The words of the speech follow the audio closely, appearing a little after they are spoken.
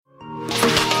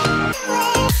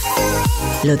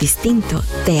Lo distinto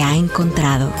te ha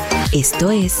encontrado. Esto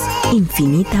es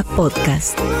Infinita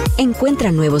Podcast.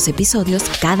 Encuentra nuevos episodios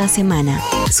cada semana.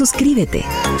 Suscríbete.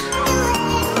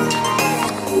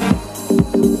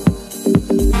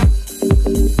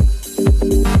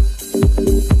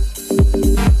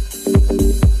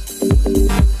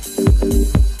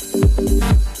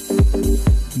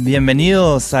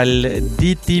 Bienvenidos al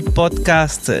DT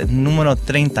Podcast número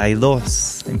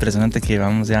 32. Impresionante que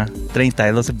llevamos ya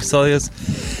 32 episodios.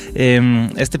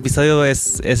 Este episodio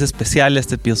es especial.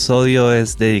 Este episodio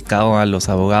es dedicado a los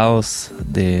abogados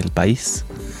del país,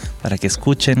 para que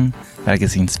escuchen, para que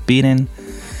se inspiren,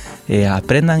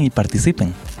 aprendan y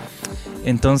participen.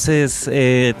 Entonces,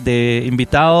 de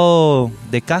invitado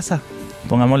de casa,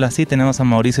 pongámoslo así, tenemos a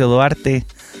Mauricio Duarte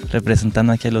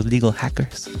representando aquí a los Legal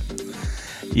Hackers.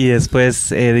 Y después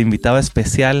de invitado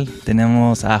especial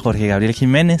tenemos a Jorge Gabriel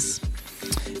Jiménez,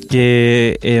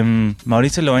 que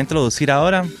Mauricio lo va a introducir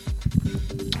ahora.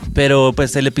 Pero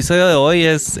pues el episodio de hoy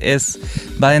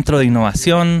va dentro de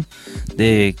innovación,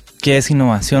 de qué es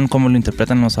innovación, cómo lo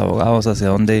interpretan los abogados, hacia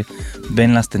dónde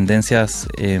ven las tendencias,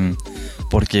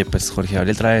 porque pues Jorge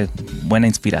Gabriel trae buena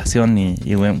inspiración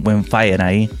y buen fire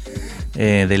ahí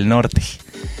del norte.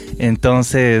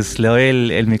 Entonces le doy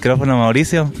el micrófono a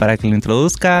Mauricio para que lo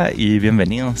introduzca y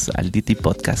bienvenidos al DT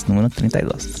Podcast número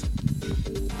 32.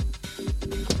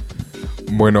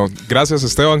 Bueno, gracias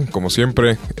Esteban, como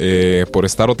siempre, por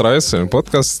estar otra vez en el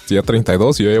podcast, ya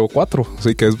 32 y yo llevo 4,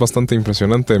 así que es bastante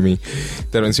impresionante mi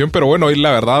intervención, pero bueno, hoy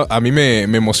la verdad a mí me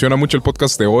emociona mucho el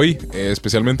podcast de hoy,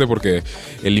 especialmente porque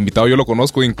el invitado yo lo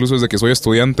conozco incluso desde que soy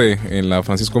estudiante en la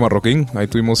Francisco Marroquín. Ahí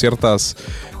tuvimos ciertas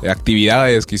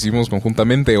actividades que hicimos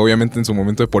conjuntamente, obviamente en su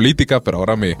momento de política, pero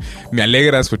ahora me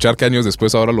alegra escuchar que años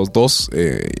después ahora los dos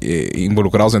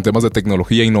involucrados en temas de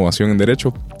tecnología e innovación en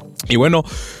derecho. Y bueno,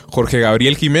 Jorge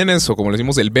Gabriel Jiménez, o como le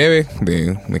decimos el Bebe,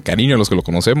 de cariño a los que lo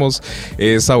conocemos,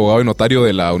 es abogado y notario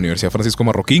de la Universidad Francisco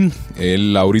Marroquín.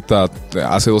 Él ahorita,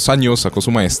 hace 2 años, sacó su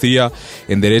maestría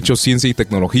en Derecho, Ciencia y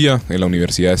Tecnología en la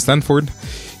Universidad de Stanford.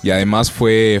 Y además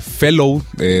fue fellow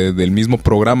del mismo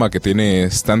programa que tiene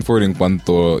Stanford en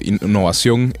cuanto a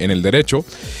innovación en el derecho.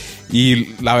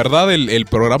 Y la verdad, el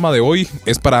programa de hoy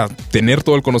es para tener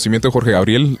todo el conocimiento de Jorge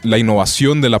Gabriel, la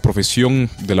innovación de la profesión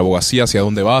de la abogacía, hacia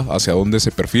dónde va, hacia dónde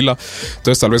se perfila.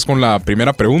 Entonces, tal vez con la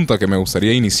primera pregunta que me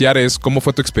gustaría iniciar es, ¿cómo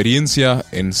fue tu experiencia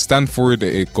en Stanford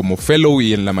como fellow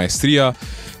y en la maestría?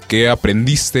 ¿Qué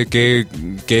aprendiste?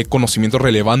 ¿Qué conocimientos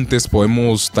relevantes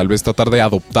podemos tal vez tratar de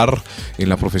adoptar en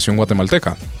la profesión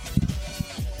guatemalteca?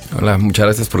 Hola, muchas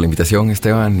gracias por la invitación,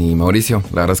 Esteban y Mauricio.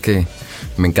 La verdad es que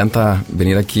me encanta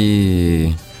venir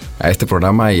aquí a este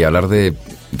programa y hablar de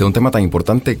un tema tan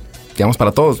importante, digamos,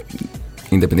 para todos.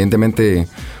 Independientemente,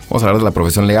 vamos a hablar de la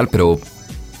profesión legal, pero,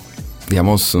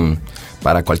 digamos,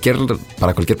 para cualquier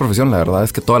profesión, la verdad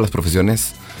es que todas las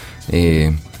profesiones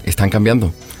están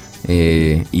cambiando.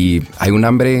 Y hay un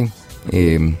hambre,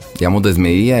 digamos,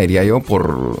 desmedida, diría yo,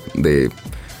 de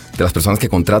las personas que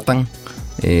contratan,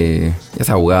 ya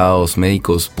sea abogados,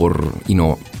 médicos, por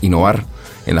innovar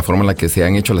en la forma en la que se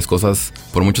han hecho las cosas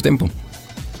por mucho tiempo.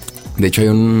 De hecho, hay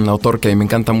un autor que a mí me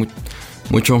encanta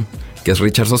mucho, que es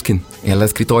Richard Susskind. Él ha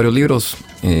escrito varios libros.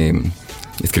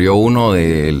 Escribió uno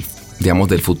del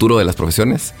futuro de las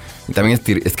profesiones, y también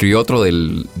escribió otro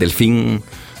del fin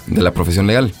de la profesión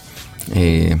legal.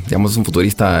 Es un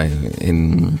futurista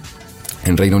en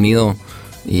Reino Unido,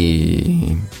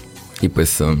 y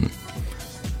pues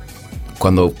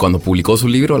cuando publicó su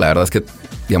libro, la verdad es que,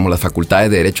 digamos, las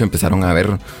facultades de Derecho empezaron a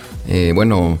ver,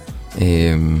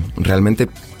 realmente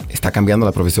está cambiando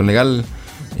la profesión legal.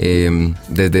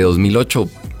 Desde 2008,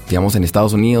 digamos, en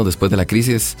Estados Unidos, después de la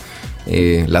crisis,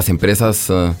 las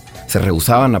empresas se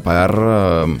rehusaban a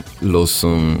pagar los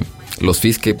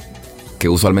fees que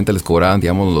usualmente les cobraban,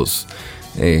 digamos,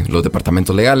 los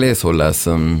departamentos legales o las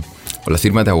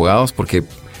firmas de abogados, porque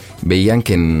veían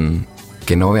que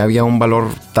no había un valor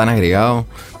tan agregado,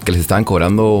 que les estaban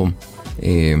cobrando,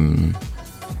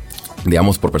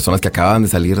 digamos, por personas que acababan de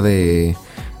salir de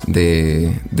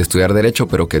estudiar Derecho,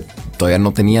 pero que todavía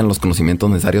no tenían los conocimientos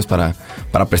necesarios para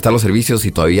prestar los servicios,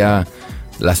 y todavía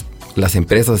las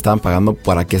empresas estaban pagando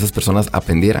para que esas personas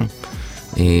aprendieran.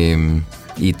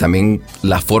 Y también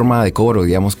la forma de cobro,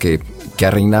 digamos, que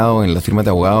ha reinado en las firmas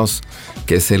de abogados,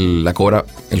 que es el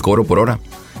cobro por hora.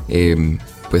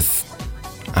 Pues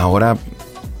ahora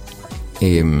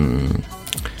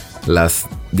las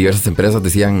diversas empresas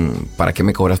decían, ¿para qué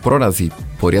me cobras por hora si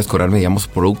podrías cobrarme, digamos,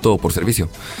 producto o por servicio?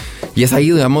 Y es ahí,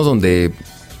 digamos, donde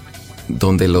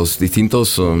los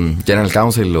distintos General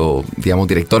Counsel o, digamos,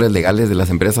 directores legales de las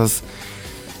empresas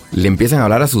le empiezan a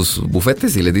hablar a sus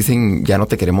bufetes y les dicen, ya no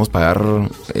te queremos pagar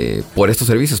por estos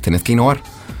servicios, tenés que innovar.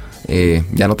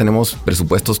 Ya no tenemos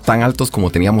presupuestos tan altos como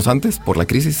teníamos antes por la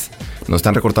crisis, nos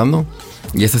están recortando.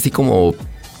 Y es así como,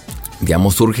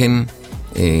 digamos, surgen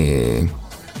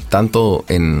tanto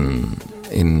en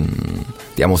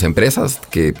digamos, empresas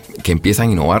que empiezan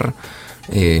a innovar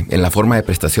en la forma de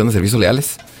prestación de servicios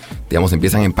leales. Digamos,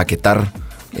 empiezan a empaquetar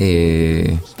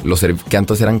que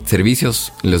antes eran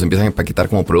servicios, los empiezan a empaquetar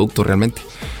como productos realmente.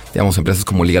 Digamos, empresas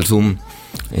como LegalZoom,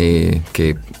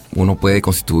 que uno puede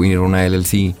constituir una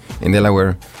LLC en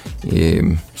Delaware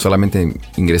solamente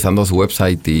ingresando a su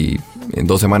website, y en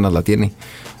 2 semanas la tiene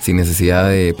sin necesidad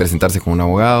de presentarse con un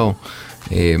abogado.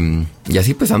 Y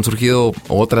así pues han surgido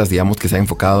otras, digamos, que se han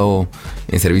enfocado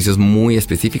en servicios muy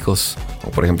específicos.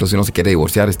 O por ejemplo, si uno se quiere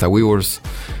divorciar, está WeWorks,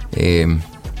 que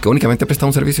únicamente presta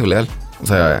un servicio legal, o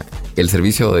sea, el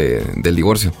servicio del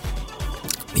divorcio.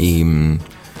 Y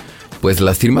pues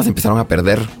las firmas empezaron a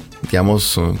perder,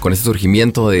 digamos, con este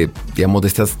surgimiento de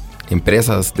estas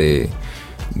empresas que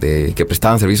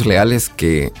prestaban servicios legales,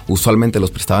 que usualmente los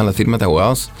prestaban las firmas de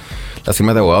abogados. Las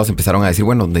firmas de abogados empezaron a decir,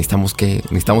 bueno, necesitamos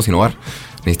innovar,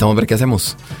 necesitamos ver qué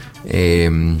hacemos.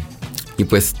 Y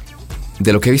pues,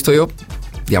 de lo que he visto yo,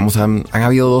 digamos, han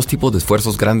habido 2 tipos de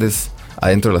esfuerzos grandes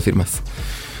adentro de las firmas.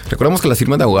 Recordemos que las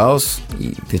firmas de abogados, y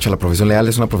de hecho la profesión legal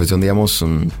es una profesión, digamos,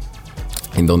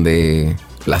 en donde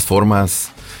las formas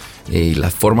y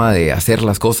la forma de hacer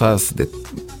las cosas,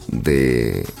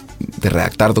 de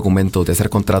redactar documentos, de hacer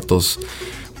contratos,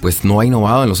 pues no ha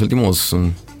innovado en los últimos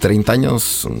 30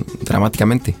 años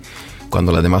dramáticamente.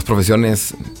 Cuando las demás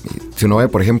profesiones, si uno ve,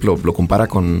 por ejemplo, lo compara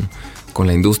con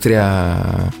la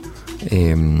industria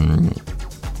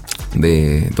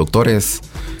de doctores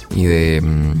y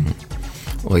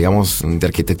o digamos, de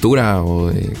arquitectura o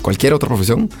de cualquier otra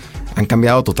profesión, han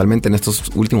cambiado totalmente en estos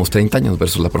últimos 30 años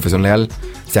versus la profesión legal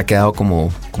se ha quedado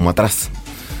como atrás.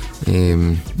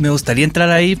 Me gustaría entrar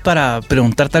ahí para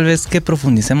preguntar, tal vez que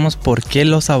profundicemos por qué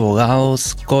los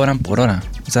abogados cobran por hora.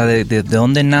 O sea, de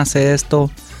dónde nace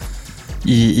esto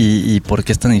y por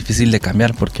qué es tan difícil de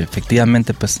cambiar. Porque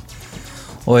efectivamente, pues,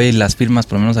 hoy las firmas,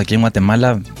 por lo menos aquí en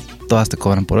Guatemala, todas te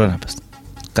cobran por hora, pues,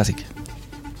 casi que.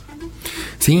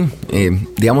 Sí,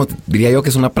 digamos, diría yo que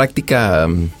es una práctica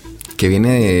que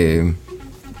viene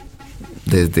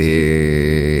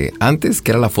desde antes,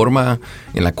 que era la forma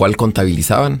en la cual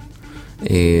contabilizaban,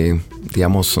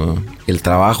 digamos, el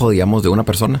trabajo, digamos, de una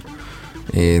persona,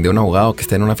 de un abogado que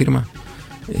está en una firma,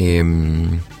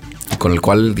 con el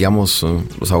cual, digamos,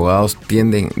 los abogados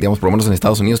tienden, digamos, por lo menos en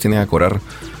Estados Unidos, tienden a cobrar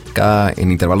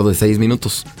en intervalos de 6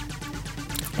 minutos.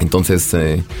 Entonces,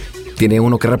 tiene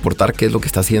uno que reportar qué es lo que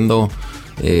está haciendo,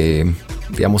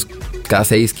 digamos, cada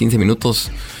 6, 15 minutos.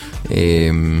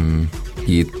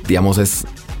 Y digamos,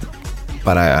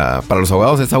 para los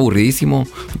abogados es aburridísimo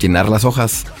llenar las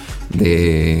hojas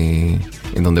en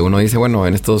donde uno dice, bueno,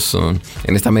 en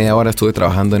esta media hora estuve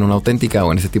trabajando en una auténtica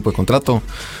o en ese tipo de contrato,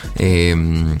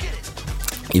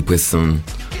 y pues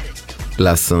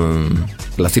las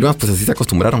firmas pues así se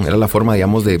acostumbraron. Era la forma,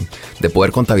 digamos, de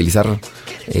poder contabilizar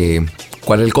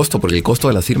cuál es el costo, porque el costo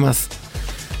de las firmas,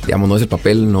 digamos, no es el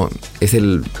papel, no es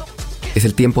el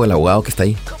tiempo del abogado que está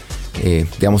ahí.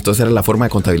 Digamos, entonces era la forma de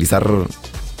contabilizar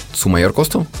su mayor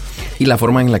costo, y la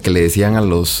forma en la que le decían a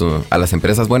las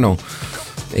empresas, bueno,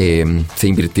 se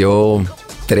invirtió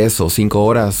 3 o 5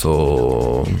 horas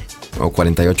o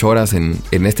 48 horas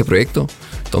en este proyecto,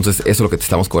 entonces eso es lo que te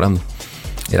estamos cobrando.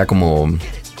 Era como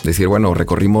decir, bueno,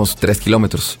 recorrimos 3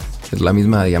 kilómetros, es la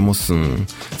misma, digamos,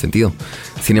 sentido.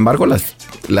 Sin embargo,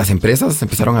 las empresas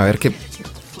empezaron a ver que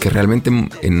realmente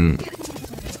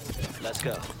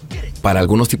para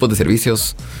algunos tipos de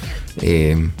servicios,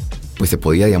 pues se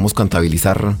podía, digamos,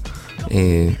 contabilizar,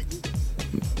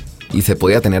 y se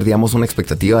podía tener, digamos, una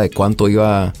expectativa de cuánto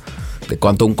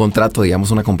un contrato,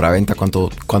 digamos, una compraventa,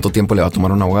 cuánto tiempo le va a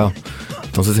tomar a un abogado.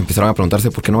 Entonces empezaron a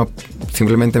preguntarse, ¿por qué no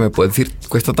simplemente me puedes decir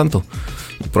cuesta tanto?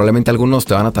 Probablemente algunos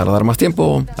te van a tardar más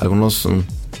tiempo, algunos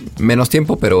menos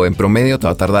tiempo, pero en promedio te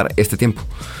va a tardar este tiempo.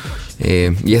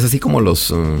 Y es así como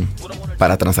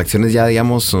para transacciones ya,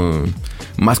 digamos,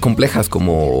 más complejas,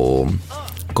 como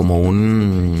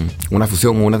una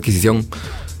fusión o una adquisición,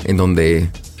 en donde,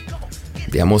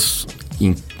 digamos,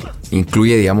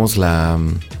 incluye, digamos,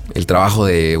 el trabajo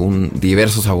de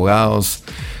diversos abogados.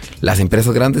 Las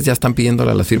empresas grandes ya están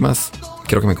pidiéndole a las firmas,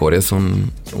 quiero que me cobres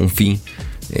un fee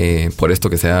por esto,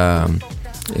 que sea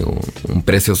un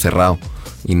precio cerrado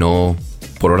y no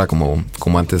por hora como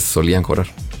antes solían cobrar.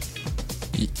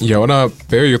 Y ahora,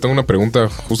 Pepe, yo tengo una pregunta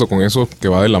justo con eso que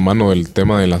va de la mano del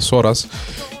tema de las horas.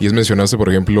 Y es mencionaste, por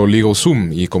ejemplo,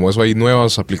 LegalZoom. Y como eso hay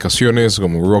nuevas aplicaciones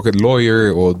como Rocket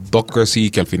Lawyer o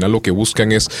Docracy que al final lo que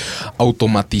buscan es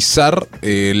automatizar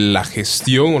la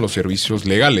gestión o los servicios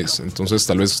legales. Entonces,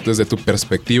 tal vez desde tu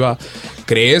perspectiva,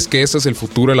 ¿crees que ese es el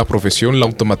futuro de la profesión? La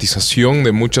automatización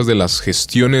de muchas de las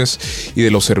gestiones y de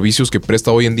los servicios que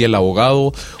presta hoy en día el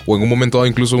abogado. O en un momento dado,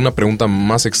 incluso una pregunta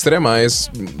más extrema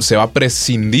es, ¿se va a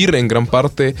prescindir en gran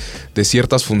parte de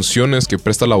ciertas funciones que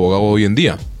presta el abogado hoy en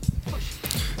día?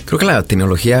 Creo que la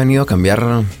tecnología ha venido a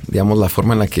cambiar, digamos, la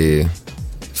forma en la que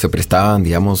se prestaban,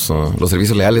 digamos, los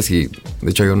servicios legales. Y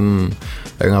de hecho hay un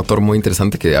autor muy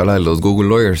interesante que habla de los Google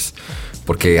Lawyers.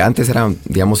 Porque antes era,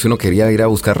 digamos, si uno quería ir a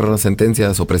buscar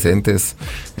sentencias o precedentes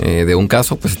de un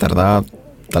caso, pues se tardaba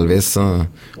tal vez,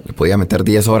 le podía meter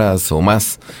 10 horas o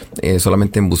más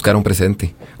solamente en buscar un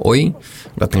precedente. Hoy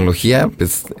la tecnología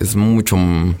pues, es mucho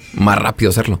más rápido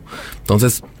hacerlo.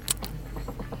 Entonces,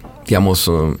 digamos,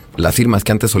 las firmas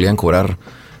que antes solían cobrar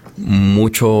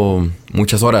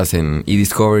muchas horas en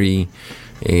eDiscovery,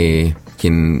 y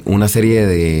en una serie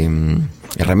de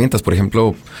herramientas, por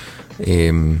ejemplo,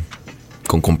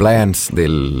 con compliance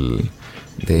de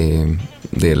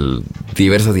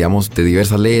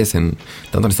diversas leyes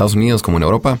tanto en Estados Unidos como en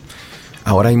Europa.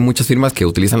 Ahora hay muchas firmas que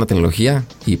utilizan la tecnología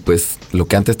y pues lo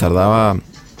que antes tardaba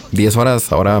 10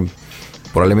 horas, ahora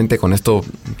probablemente con esto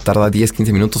tarda 10,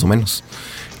 15 minutos o menos.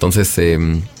 Entonces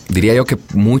diría yo que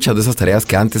muchas de esas tareas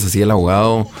que antes hacía el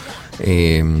abogado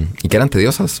y que eran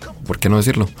tediosas, ¿por qué no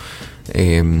decirlo?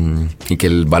 Y que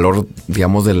el valor,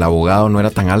 digamos, del abogado no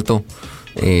era tan alto,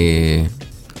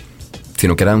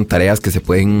 sino que eran tareas que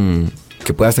puede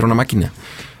hacer una máquina.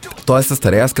 Todas estas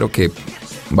tareas creo que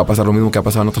va a pasar lo mismo que ha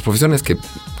pasado en otras profesiones, que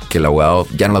el abogado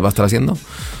ya no las va a estar haciendo.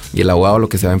 Y el abogado lo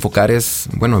que se va a enfocar es,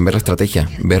 bueno, en ver la estrategia,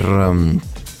 ver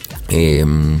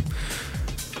en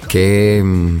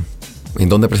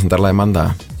dónde presentar la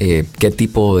demanda, qué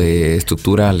tipo de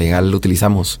estructura legal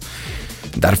utilizamos,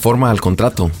 dar forma al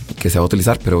contrato que se va a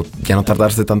utilizar, pero ya no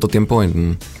tardarse tanto tiempo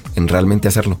en realmente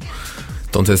hacerlo.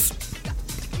 Entonces,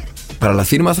 para las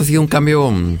firmas ha sido un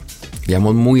cambio,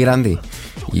 digamos, muy grande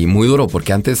y muy duro,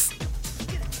 porque antes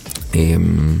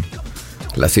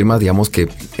las firmas, digamos que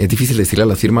es difícil decirle a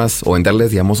las firmas o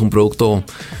venderles, digamos, un producto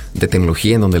de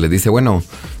tecnología en donde les dice, bueno,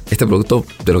 este producto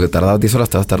de lo que tardaba 10 horas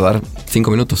te vas a tardar 5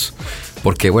 minutos.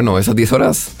 Porque, bueno, esas 10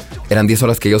 horas eran 10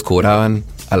 horas que ellos cobraban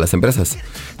a las empresas.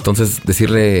 Entonces,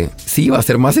 decirle, sí, va a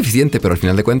ser más eficiente, pero al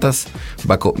final de cuentas,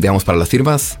 digamos, para las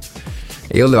firmas,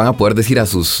 ellos le van a poder decir a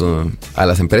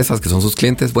las empresas que son sus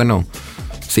clientes, bueno,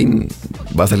 sí,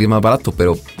 va a salir más barato,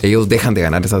 pero ellos dejan de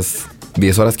ganar esas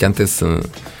 10 horas que antes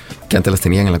las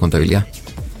tenían en la contabilidad.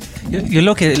 Yo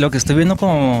lo que estoy viendo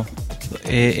como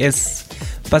es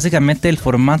básicamente el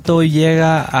formato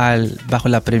llega bajo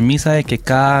la premisa de que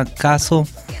cada caso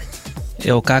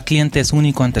o cada cliente es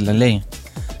único ante la ley.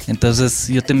 Entonces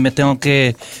yo tengo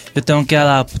que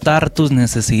adaptar tus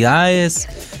necesidades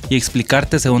y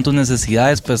explicarte según tus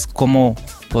necesidades, pues cómo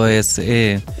puedes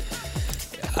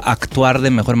actuar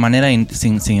de mejor manera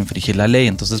sin infringir la ley.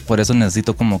 Entonces por eso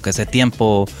necesito como que ese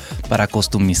tiempo para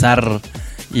customizar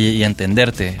y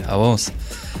entenderte a vos.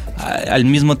 Al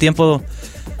mismo tiempo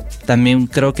también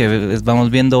creo que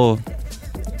vamos viendo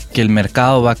que el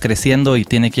mercado va creciendo y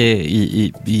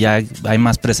ya hay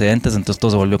más precedentes, entonces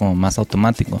todo se vuelve como más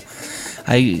automático.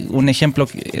 Hay un ejemplo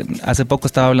que hace poco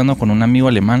estaba hablando con un amigo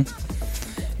alemán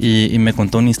y me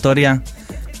contó una historia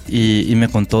y me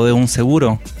contó de un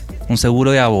seguro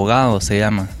de abogado, se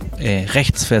llama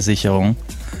Rechtsversicherung.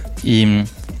 Y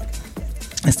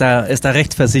esta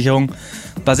Rechtsversicherung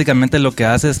básicamente lo que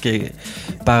hace es que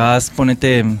pagas,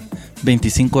 ponete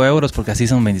 25 euros, porque así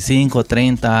son 25,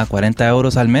 30, 40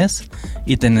 euros al mes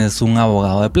y tenés un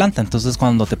abogado de planta. Entonces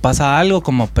cuando te pasa algo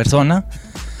como persona,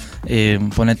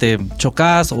 ponete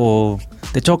chocas o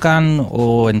te chocan,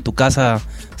 o en tu casa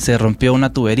se rompió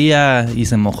una tubería y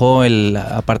se mojó el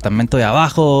apartamento de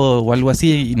abajo o algo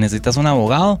así y necesitas un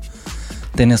abogado,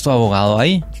 tenés tu abogado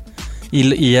ahí.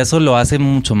 Y eso lo hace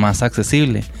mucho más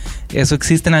accesible. Eso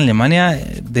existe en Alemania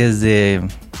desde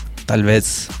tal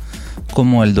vez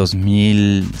como el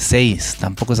 2006,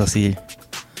 tampoco es así,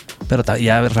 pero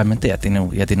ya realmente ya tiene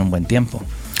un buen tiempo.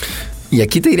 Y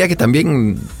aquí te diría que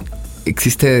también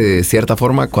existe de cierta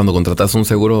forma cuando contratas un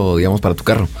seguro, digamos, para tu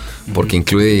carro, porque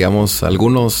incluye, digamos,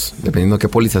 algunos, dependiendo de qué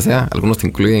póliza sea, algunos te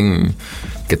incluyen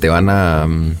que te van a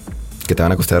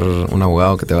costar un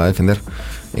abogado que te va a defender.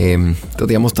 Entonces,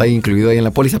 digamos, está incluido ahí en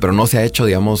la póliza, pero no se ha hecho,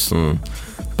 digamos,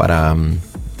 para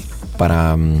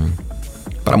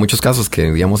muchos casos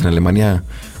que, digamos, en Alemania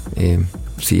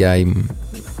sí hay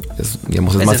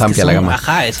digamos, es más amplia la gama.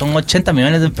 Ajá, son 80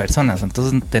 millones de personas,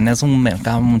 entonces tenés un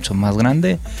mercado mucho más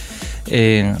grande.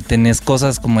 Tenés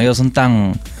cosas como ellos son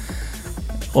tan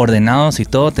ordenados y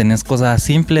todo, tenés cosas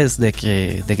simples de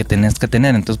que tenés que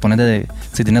tener. Entonces ponete,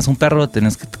 si tienes un perro,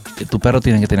 tu perro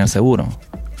tiene que tener seguro.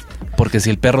 Porque si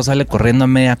el perro sale corriendo a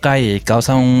media calle y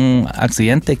causa un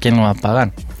accidente, ¿quién lo va a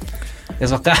pagar?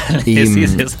 Eso acá y,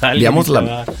 digamos,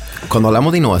 cuando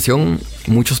hablamos de innovación,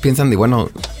 muchos piensan de,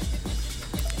 bueno,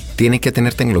 ¿tiene que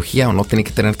tener tecnología o no tiene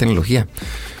que tener tecnología?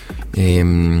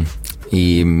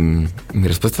 Y mi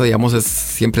respuesta, digamos,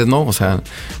 siempre es no. O sea,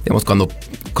 digamos,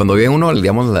 cuando ve uno,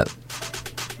 digamos,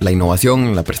 la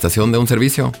innovación, la prestación de un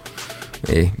servicio,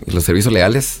 los servicios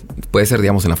legales, puede ser,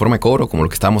 digamos, en la forma de cobro, como lo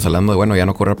que estábamos hablando de, bueno, ya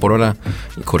no cobrar por hora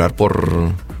y cobrar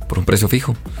por un precio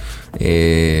fijo.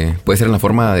 Puede ser en la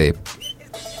forma de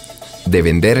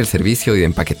vender el servicio y de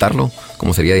empaquetarlo,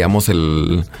 como sería, digamos,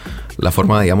 la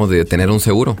forma, digamos, de tener un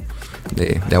seguro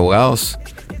de abogados.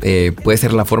 Puede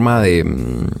ser la forma de,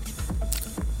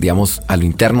 digamos, a lo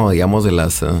interno, digamos, de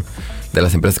las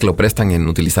empresas que lo prestan, en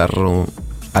utilizar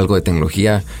algo de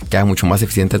tecnología que haga mucho más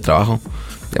eficiente el trabajo.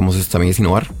 Digamos, eso también es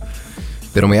innovar.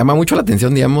 Pero me llama mucho la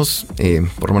atención, digamos,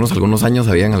 por lo menos algunos años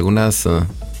habían algunas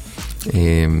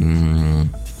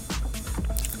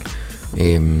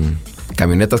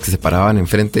camionetas que se paraban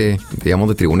enfrente, digamos,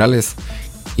 de tribunales.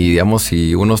 Y, digamos,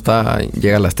 si uno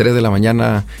llega a las 3 de la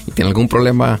mañana y tiene algún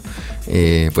problema,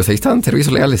 pues ahí están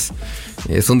servicios legales.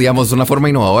 Es una forma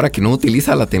innovadora que no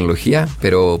utiliza la tecnología,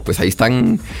 pero pues ahí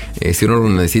están, si uno lo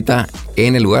necesita,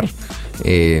 en el lugar.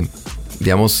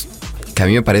 Digamos, que a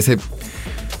mí me parece,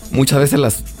 muchas veces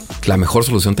la mejor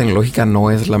solución tecnológica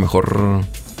no es la mejor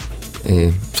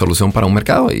solución para un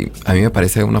mercado. Y a mí me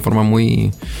parece una forma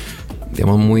muy,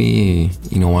 digamos, muy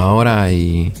innovadora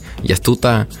y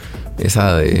astuta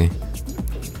esa de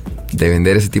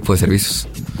vender ese tipo de servicios.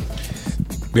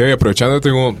 Bien, y aprovechando,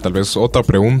 tengo tal vez otra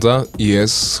pregunta, y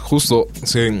es justo,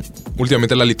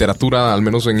 últimamente la literatura, al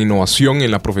menos en innovación,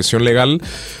 en la profesión legal,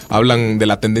 hablan de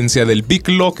la tendencia del Big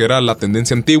Law, que era la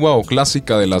tendencia antigua o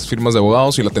clásica de las firmas de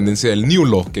abogados, y la tendencia del New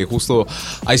Law, que justo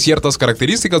hay ciertas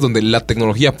características donde la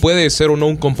tecnología puede ser o no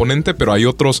un componente, pero hay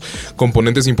otros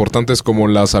componentes importantes como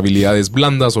las habilidades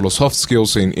blandas o los soft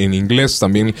skills en inglés,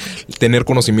 también tener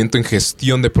conocimiento en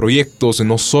gestión de proyectos,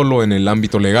 no solo en el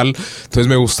ámbito legal. Entonces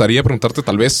me gustaría preguntarte,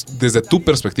 tal vez desde tu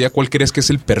perspectiva, ¿cuál crees que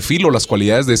es el perfil o las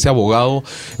cualidades de ese abogado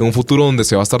en un futuro donde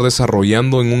se va a estar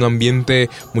desarrollando en un ambiente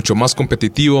mucho más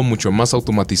competitivo, mucho más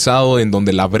automatizado, en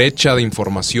donde la brecha de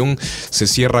información se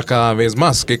cierra cada vez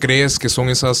más? ¿Qué crees que son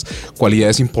esas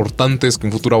cualidades importantes que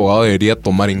un futuro abogado debería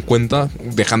tomar en cuenta,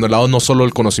 dejando de lado no solo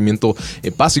el conocimiento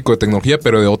básico de tecnología,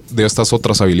 pero de estas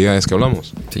otras habilidades que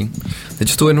hablamos? Sí. De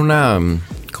hecho, estuve en una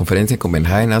conferencia en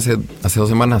Copenhague hace 2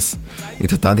 semanas y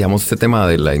trataba, digamos, este tema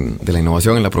de la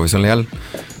innovación en la profesión legal.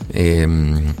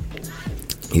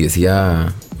 Y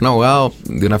decía un abogado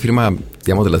de una firma,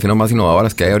 digamos, de las firmas más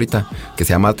innovadoras que hay ahorita, que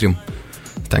se llama Atrium.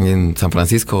 Están en San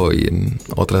Francisco y en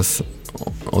otras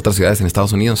ciudades en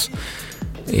Estados Unidos.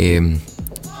 Y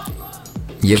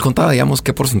él contaba, digamos,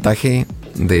 qué porcentaje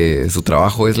de su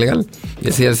trabajo es legal. Y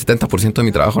decía, el 70% de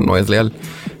mi trabajo no es legal.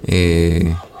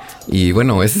 Y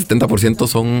bueno, ese 70%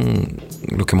 son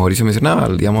lo que Mauricio mencionaba,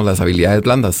 digamos, las habilidades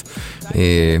blandas.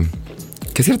 Que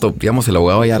es cierto, digamos, el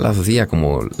abogado ya las hacía,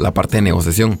 como la parte de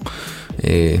negociación.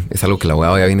 Es algo que el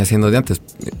abogado ya viene haciendo de antes.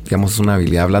 Digamos, es una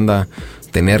habilidad blanda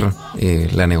tener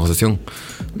la negociación.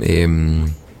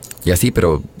 Y así,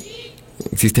 pero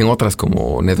existen otras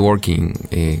como networking,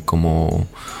 como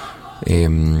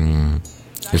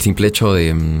el simple hecho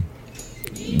de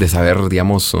saber,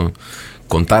 digamos,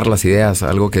 contar las ideas.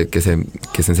 Algo que se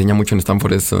enseña mucho en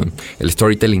Stanford es el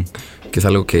storytelling, que es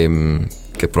algo que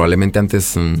probablemente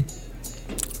antes no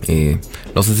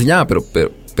se enseñaba,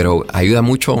 pero ayuda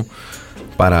mucho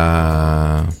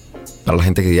para la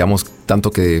gente que, digamos,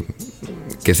 tanto que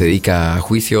se dedica a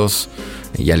juicios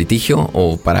y a litigio,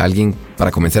 o para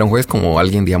convencer a un juez, como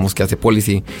alguien, digamos, que hace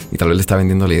policy y tal vez le está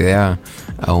vendiendo la idea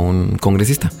a un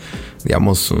congresista.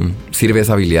 Digamos, sirve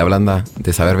esa habilidad blanda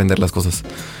de saber vender las cosas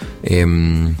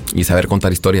y saber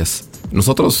contar historias.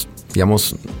 Nosotros,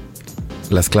 digamos,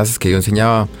 las clases que yo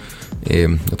enseñaba,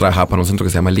 yo trabajaba para un centro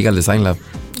que se llama Legal Design Lab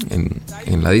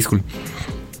en la D-School,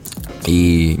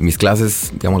 y mis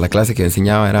clases, digamos, la clase que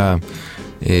enseñaba era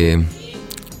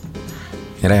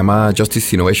llamada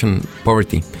Justice, Innovation,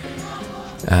 Poverty,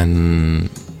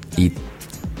 y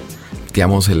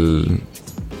digamos,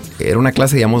 era una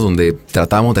clase, digamos, donde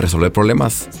tratábamos de resolver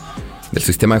problemas del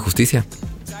sistema de justicia,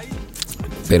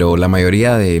 pero la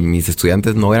mayoría de mis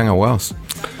estudiantes no eran abogados.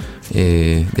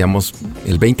 Digamos,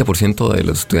 el 20% de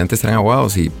los estudiantes eran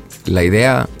abogados, y la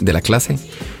idea de la clase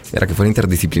era que fuera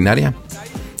interdisciplinaria.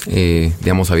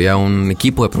 Digamos, había un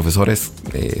equipo de profesores,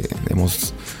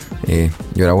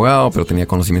 yo era abogado, pero tenía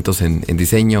conocimientos en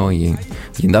diseño y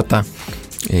en data.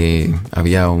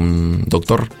 Había un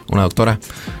doctor, una doctora,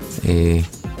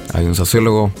 había un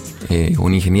sociólogo,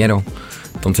 un ingeniero.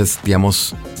 Entonces,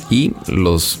 digamos, y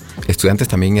los estudiantes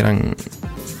también eran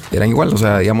igual, o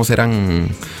sea, digamos, eran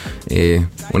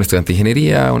un estudiante de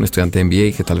ingeniería, un estudiante de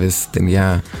MBA que tal vez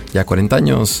tenía ya 40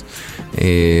 años,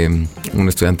 un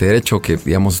estudiante de Derecho que,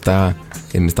 digamos, está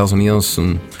en Estados Unidos,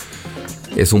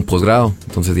 es un posgrado,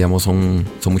 entonces, digamos, son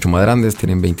mucho más grandes,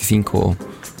 tienen 25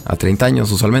 a 30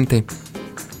 años usualmente.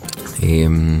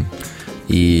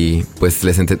 Y pues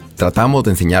tratamos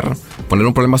de enseñar, poner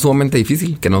un problema sumamente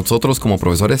difícil que nosotros como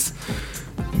profesores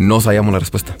no sabíamos la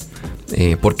respuesta.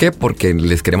 ¿Por qué? Porque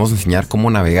les queremos enseñar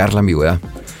cómo navegar la ambigüedad.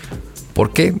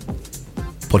 ¿Por qué?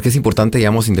 Porque es importante,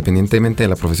 digamos, independientemente de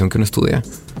la profesión que uno estudia,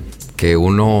 que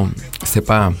uno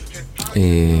sepa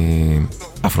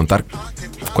afrontar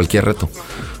cualquier reto.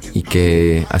 Y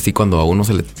que así cuando a uno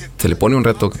se le pone un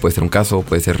reto, que puede ser un caso,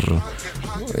 puede ser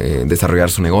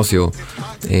desarrollar su negocio,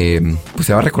 pues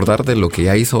se va a recordar de lo que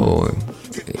ya hizo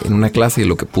en una clase y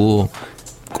lo que pudo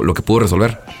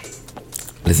resolver.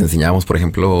 Les enseñábamos, por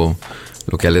ejemplo,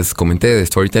 lo que ya les comenté de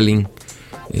storytelling.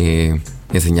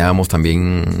 Enseñábamos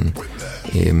también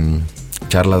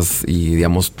charlas y,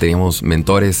 digamos, teníamos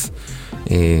mentores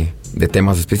de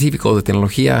temas específicos, de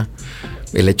tecnología.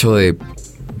 El hecho de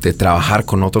trabajar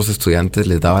con otros estudiantes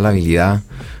les daba la habilidad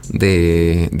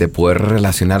de poder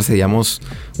relacionarse, digamos,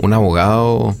 un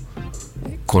abogado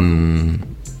con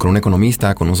un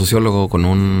economista, con un sociólogo, con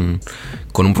un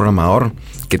programador,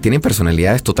 que tienen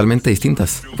personalidades totalmente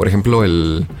distintas. Por ejemplo,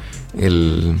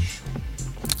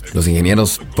 los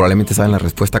ingenieros probablemente saben la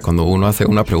respuesta cuando uno hace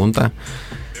una pregunta,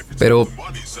 pero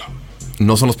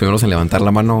no son los primeros en levantar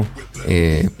la mano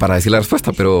para decir la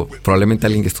respuesta, pero probablemente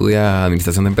alguien que estudia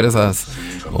administración de empresas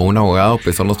o un abogado,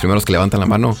 pues son los primeros que levantan la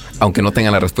mano, aunque no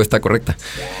tengan la respuesta correcta.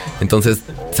 Entonces,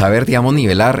 saber, digamos,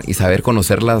 nivelar y saber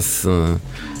conocer las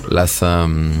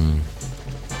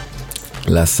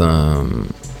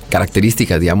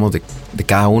características, digamos, de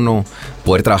cada uno,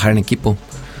 poder trabajar en equipo,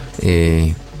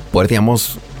 poder,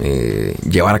 digamos,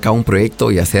 llevar a cabo un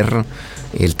proyecto y hacer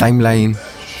el timeline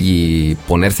y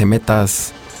ponerse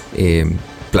metas,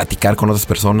 platicar con otras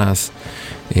personas,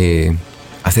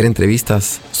 hacer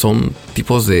entrevistas, son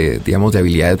tipos de, digamos, de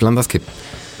habilidades blandas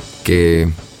que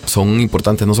son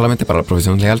importantes no solamente para la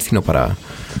profesión legal, sino para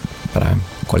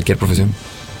cualquier profesión.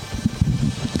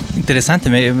 Interesante,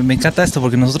 me encanta esto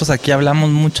porque nosotros aquí hablamos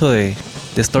mucho de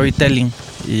storytelling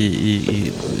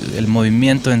y el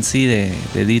movimiento en sí de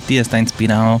DT está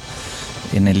inspirado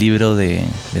en el libro de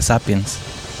Sapiens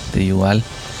de Yuval.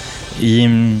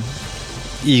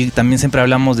 Y también siempre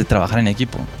hablamos de trabajar en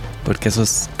equipo, porque eso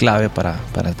es clave para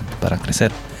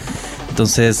crecer.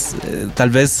 Entonces, tal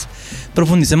vez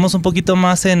profundicemos un poquito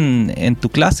más en tu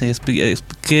clase.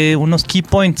 Explique unos key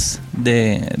points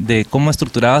de cómo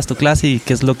estructurabas tu clase y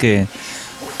qué es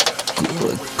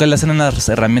cuáles eran las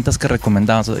herramientas que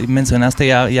recomendabas. Mencionaste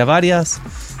ya varias,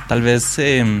 tal vez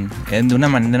de una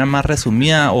manera más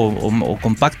resumida o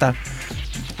compacta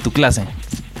tu clase.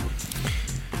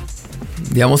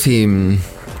 Digamos,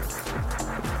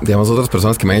 otras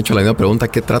personas que me han hecho la misma pregunta,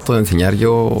 ¿qué trato de enseñar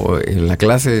yo en la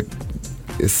clase?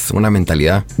 Es una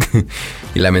mentalidad.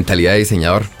 Y la mentalidad de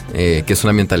diseñador, que es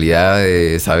una mentalidad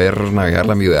de saber navegar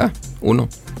la ambigüedad. 1.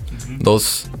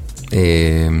 2,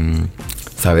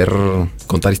 saber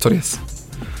contar historias.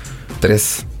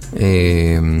 3,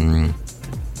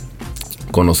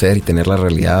 conocer y tener la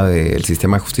realidad del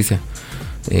sistema de justicia.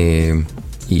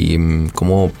 Y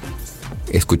cómo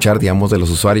escuchar, digamos, de los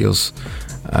usuarios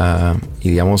y,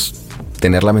 digamos,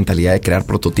 tener la mentalidad de crear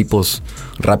prototipos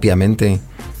rápidamente,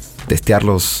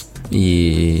 testearlos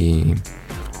y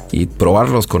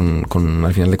probarlos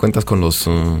al final de cuentas con los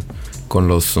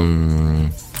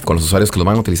usuarios que los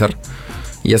van a utilizar.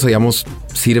 Y eso, digamos,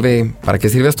 sirve. ¿Para qué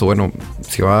sirve esto? Bueno,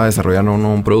 si va a desarrollar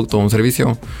un producto o un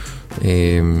servicio,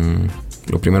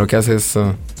 lo primero que hace es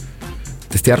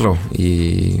testearlo.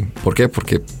 ¿Y por qué?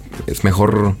 Porque es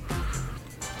mejor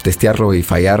testearlo y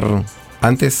fallar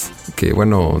antes que,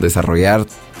 bueno, desarrollar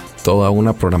toda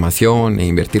una programación e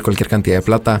invertir cualquier cantidad de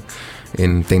plata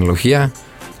en tecnología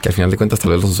que al final de cuentas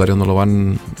tal vez los usuarios no lo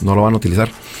van a utilizar.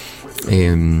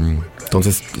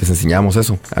 Entonces les enseñamos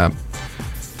eso,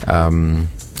 a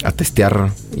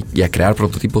testear y a crear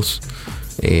prototipos,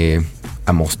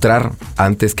 a mostrar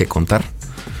antes que contar.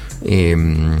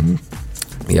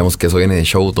 Digamos que eso viene de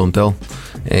show, don't tell.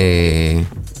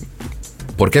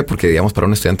 ¿Por qué? Porque, digamos, para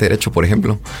un estudiante de Derecho, por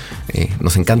ejemplo,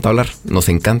 nos encanta hablar, nos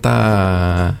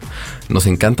encanta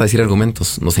decir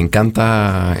argumentos, nos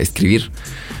encanta escribir,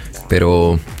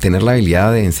 pero tener la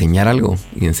habilidad de enseñar algo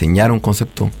y enseñar un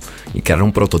concepto y crear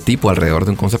un prototipo alrededor de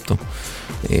un concepto.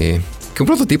 Que un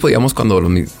prototipo, digamos,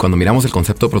 cuando miramos el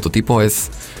concepto de prototipo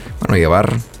es,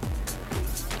 bueno,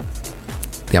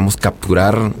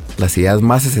 capturar las ideas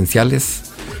más esenciales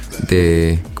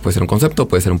de, puede ser un concepto,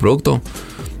 puede ser un producto,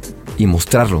 y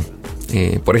mostrarlo.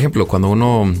 Por ejemplo, cuando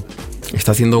uno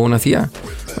está haciendo una silla,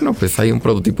 bueno, pues hay un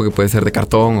prototipo que puede ser de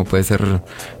cartón o puede ser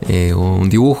un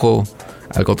dibujo,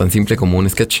 algo tan simple como un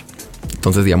sketch.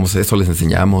 Entonces, digamos, eso les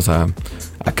enseñamos a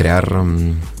crear,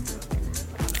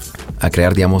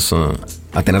 digamos,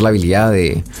 a tener la habilidad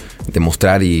de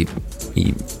mostrar e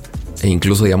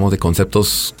incluso, digamos, de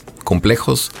conceptos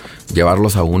complejos,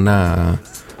 llevarlos a un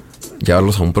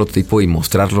prototipo y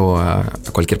mostrarlo a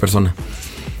cualquier persona.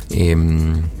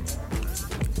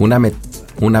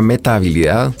 Una meta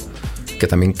habilidad que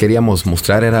también queríamos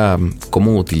mostrar era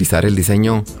cómo utilizar el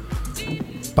diseño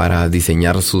para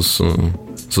diseñar sus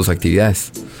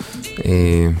actividades.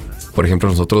 Por ejemplo,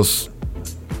 nosotros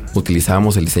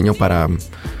utilizábamos el diseño para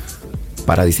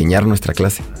diseñar nuestra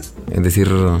clase. Es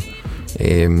decir,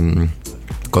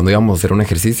 cuando íbamos a hacer un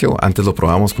ejercicio, antes lo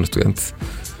probábamos con estudiantes,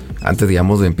 antes,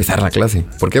 digamos, de empezar la clase.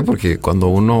 ¿Por qué? Porque es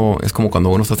como cuando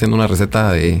uno está haciendo una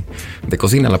receta de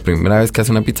cocina. La primera vez que hace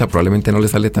una pizza probablemente no le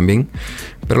sale tan bien,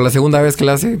 pero la segunda vez que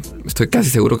la hace, estoy casi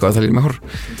seguro que va a salir mejor.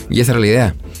 Y esa era la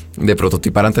idea, de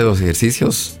prototipar antes de los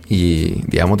ejercicios y,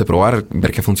 digamos, de probar,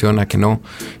 ver qué funciona, qué no,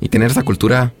 y tener esa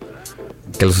cultura,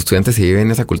 que los estudiantes se lleven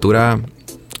esa cultura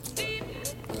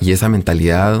y esa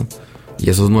mentalidad y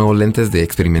esos nuevos lentes de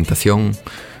experimentación,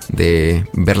 de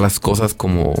ver las cosas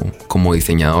como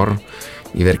diseñador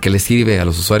y ver qué les sirve a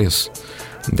los usuarios,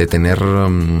 de tener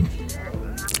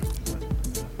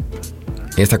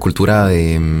esta cultura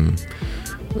de,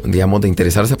 digamos, de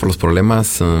interesarse por los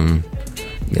problemas,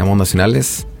 digamos,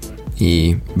 nacionales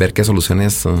y ver qué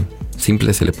soluciones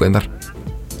simples se le pueden dar.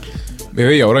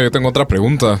 Bebé, y ahora yo tengo otra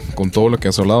pregunta con todo lo que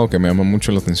has hablado que me llama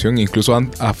mucho la atención. Incluso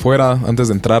afuera, antes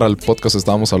de entrar al podcast,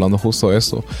 estábamos hablando justo de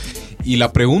esto. Y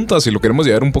la pregunta, si lo queremos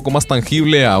llevar un poco más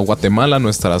tangible a Guatemala, a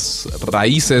nuestras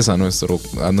raíces, a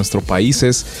nuestro país,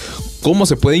 es cómo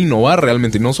se puede innovar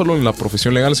realmente, y no solo en la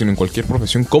profesión legal, sino en cualquier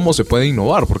profesión, cómo se puede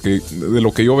innovar, porque de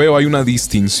lo que yo veo hay una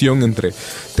distinción entre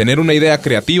tener una idea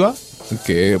creativa,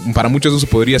 que para muchos eso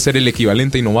podría ser el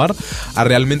equivalente a innovar, a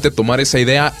realmente tomar esa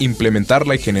idea,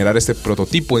 implementarla y generar este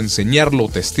prototipo, enseñarlo,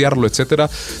 testearlo, etcétera.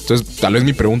 Entonces, tal vez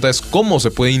mi pregunta es ¿cómo se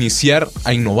puede iniciar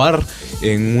a innovar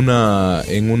en una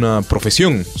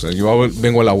profesión? O sea, yo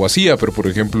vengo a la abogacía, pero por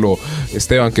ejemplo,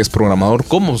 Esteban, que es programador,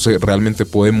 ¿cómo realmente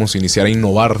podemos iniciar a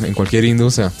innovar en cualquier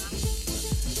industria?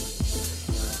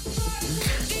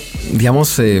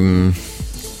 Digamos,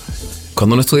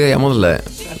 cuando uno estudia, digamos,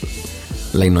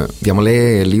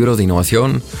 lee libros de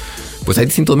innovación, pues hay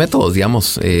distintos métodos,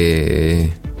 digamos.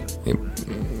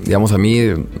 Digamos, a mí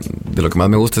de lo que más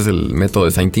me gusta es el método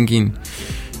de Design Thinking,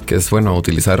 que es, bueno,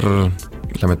 utilizar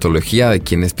la metodología de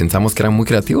quienes pensamos que eran muy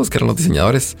creativos, que eran los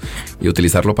diseñadores, y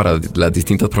utilizarlo para las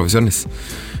distintas profesiones.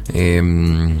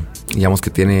 Digamos que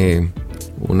tiene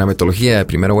una metodología de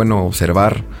primero, bueno,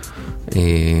 observar,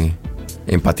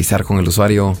 empatizar con el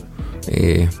usuario,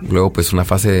 luego pues una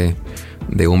fase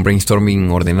de un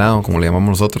brainstorming ordenado, como le llamamos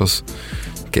nosotros,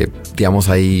 que, digamos,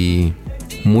 hay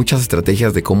muchas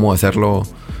estrategias de cómo hacerlo.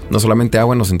 No solamente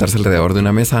sentarse alrededor de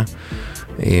una mesa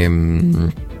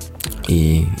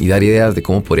y dar ideas de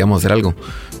cómo podríamos hacer algo,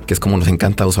 que es como nos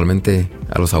encanta usualmente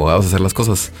a los abogados hacer las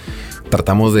cosas.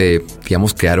 Tratamos de,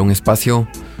 digamos, crear un espacio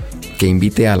que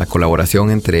invite a la colaboración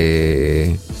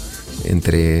entre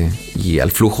y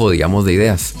al flujo, digamos, de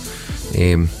ideas,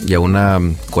 y a una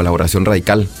colaboración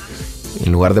radical.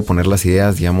 En lugar de poner las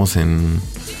ideas, digamos,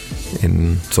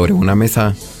 sobre una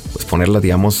mesa, pues ponerlas,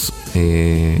 digamos,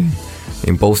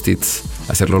 en post-its,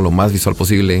 hacerlo lo más visual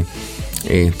posible,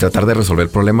 tratar de resolver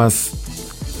problemas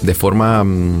de forma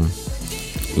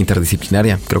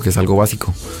interdisciplinaria, creo que es algo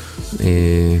básico.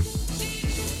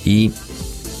 Y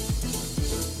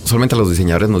solamente los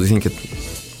diseñadores nos dicen que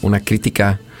una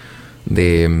crítica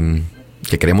de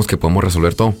que creemos que podemos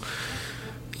resolver todo.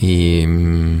 Y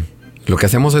lo que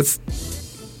hacemos es,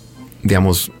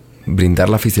 digamos, brindar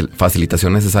la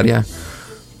facilitación necesaria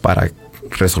para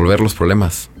resolver los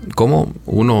problemas. ¿Cómo?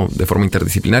 Uno, de forma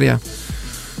interdisciplinaria,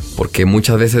 porque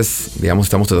muchas veces, digamos,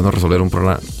 estamos tratando de resolver un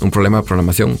problema de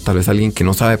programación. Tal vez alguien que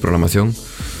no sabe programación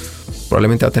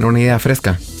probablemente va a tener una idea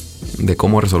fresca de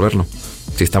cómo resolverlo.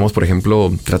 Si estamos, por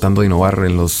ejemplo, tratando de innovar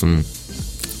en los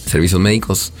servicios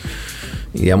médicos,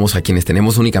 y digamos a quienes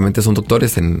tenemos únicamente son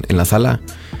doctores en la sala,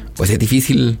 pues es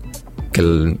difícil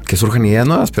que surjan ideas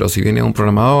nuevas, pero si viene un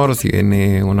programador, si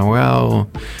viene un abogado,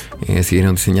 si viene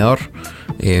un diseñador,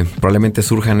 probablemente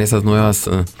surjan esas nuevas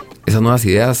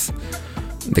ideas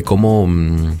de cómo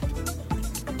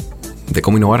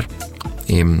innovar.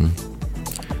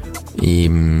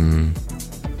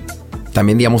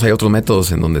 También, digamos, hay otros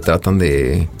métodos en donde tratan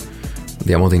de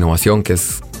innovación, que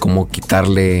es cómo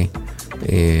quitarle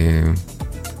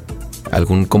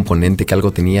algún componente que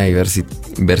algo tenía y ver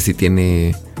si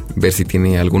tiene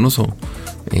algún uso.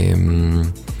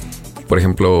 Por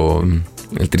ejemplo,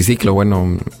 el triciclo,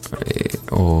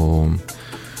 o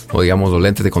digamos los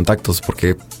lentes de contactos,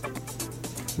 porque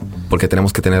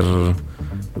tenemos que tener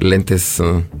lentes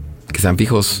que sean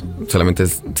fijos. Solamente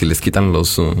si les quitan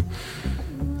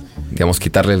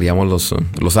quitarle los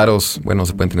aros,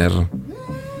 se pueden tener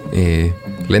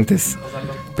lentes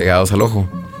pegados al ojo.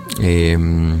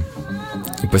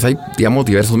 Y pues hay,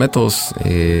 diversos métodos,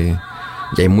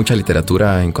 y hay mucha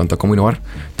literatura en cuanto a cómo innovar.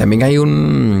 También hay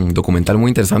un documental muy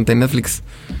interesante en Netflix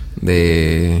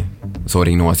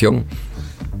sobre innovación,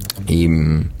 y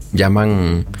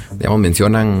mencionan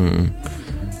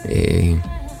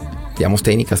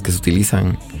técnicas que se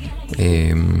utilizan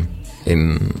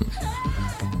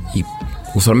y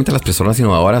usualmente las personas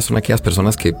innovadoras son aquellas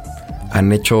personas que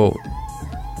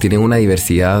tienen una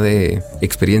diversidad de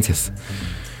experiencias.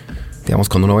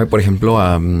 Cuando uno ve, por ejemplo,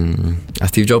 a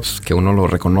Steve Jobs, que uno lo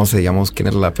reconoce, quién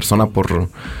es la persona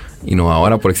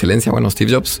innovadora por excelencia.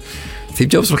 Steve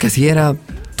Jobs lo que hacía era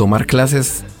tomar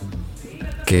clases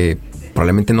que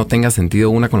probablemente no tenga sentido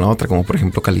una con la otra, como por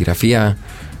ejemplo caligrafía,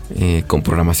 con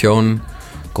programación,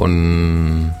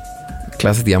 con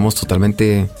clases,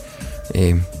 totalmente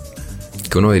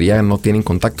que uno diría no tienen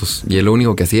contactos. Y él lo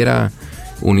único que hacía era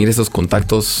unir esos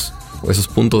contactos o esos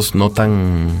puntos no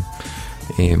tan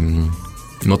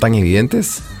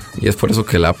evidentes, y es por eso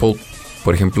que el Apple,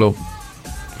 por ejemplo,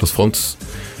 los fonts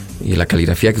y la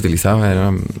caligrafía que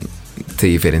utilizaba se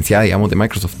diferenciaba, de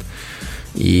Microsoft.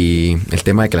 Y el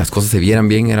tema de que las cosas se vieran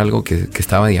bien era algo que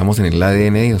estaba, en el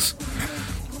ADN de ellos.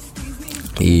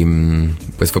 Y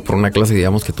pues fue por una clase,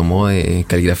 que tomó de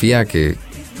caligrafía que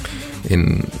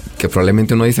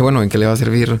probablemente uno dice, ¿en qué le va a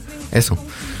servir eso?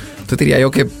 Entonces diría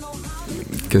yo que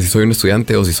si soy un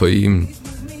estudiante o si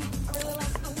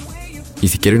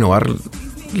quiero innovar,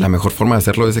 la mejor forma de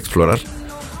hacerlo es explorar,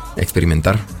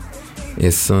 experimentar.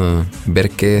 Es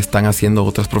ver qué están haciendo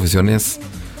otras profesiones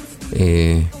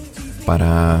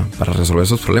para resolver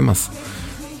esos problemas.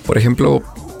 Por ejemplo,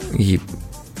 y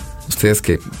ustedes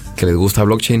que les gusta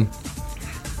blockchain,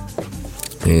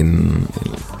 en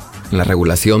la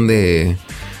regulación de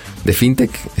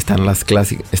fintech están las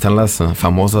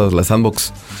famosas, las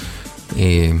sandbox.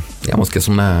 Que es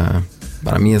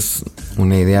para mí es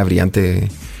una idea brillante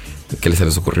que se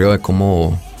les ocurrió de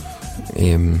cómo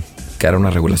crear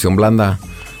una regulación blanda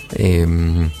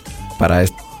para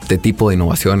este tipo de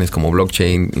innovaciones como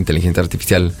blockchain, inteligencia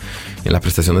artificial en la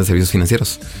prestación de servicios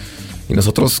financieros. Y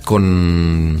nosotros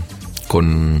con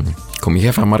mi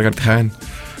jefa Margaret Hagen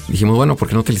dijimos, ¿por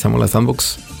qué no utilizamos la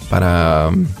sandbox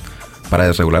para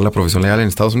desregular la profesión legal en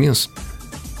Estados Unidos?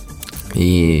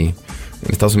 Y en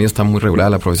Estados Unidos está muy regulada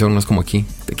la profesión, no es como aquí.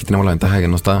 Aquí tenemos la ventaja de que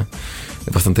no está,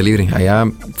 es bastante libre. Allá,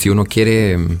 si uno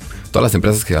quiere, todas las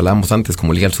empresas que hablábamos antes,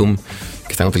 como LegalZoom,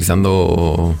 que están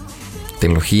utilizando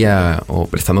tecnología o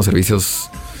prestando servicios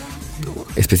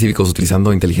específicos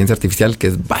utilizando inteligencia artificial, que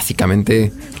es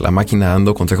básicamente la máquina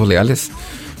dando consejos legales,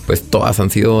 pues todas han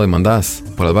sido demandadas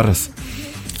por las barras.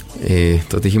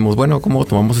 Entonces dijimos, ¿cómo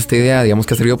tomamos esta idea,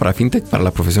 que ha servido para fintech, para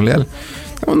la profesión legal?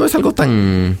 No es algo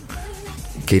tan,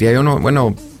 que diría yo, no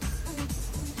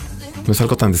es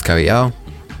algo tan descabellado.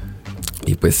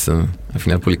 Y pues al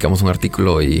final publicamos un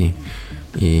artículo y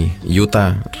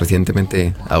Utah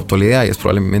recientemente adoptó la idea y es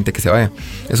probablemente que se vaya.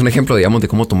 Es un ejemplo, de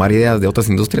cómo tomar ideas de otras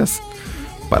industrias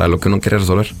para lo que uno quiere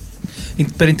resolver.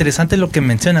 Pero interesante lo que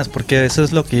mencionas, porque eso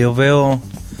es lo que yo veo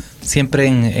siempre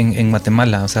en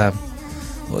Guatemala. O sea,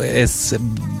 es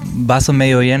vaso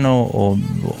medio lleno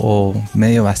o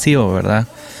medio vacío, ¿verdad?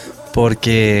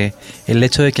 Porque el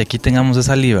hecho de que aquí tengamos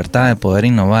esa libertad de poder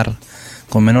innovar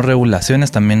con menos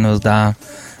regulaciones también nos da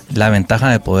la ventaja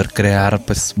de poder crear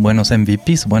pues buenos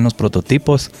MVPs, buenos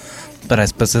prototipos para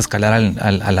después escalar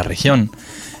a la región.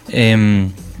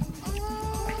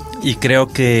 Y creo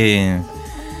que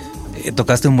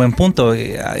tocaste un buen punto.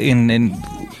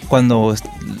 Cuando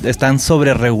están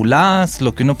sobre reguladas,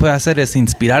 lo que uno puede hacer es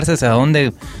inspirarse hacia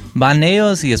dónde van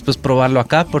ellos y después probarlo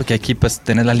acá, porque aquí pues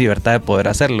tenés la libertad de poder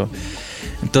hacerlo.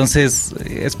 Entonces,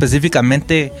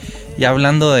 específicamente, ya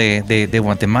hablando de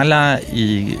Guatemala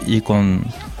y con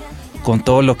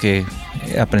todo lo que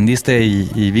aprendiste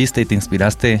y viste y te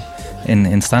inspiraste en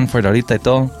Stanford ahorita y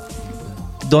todo,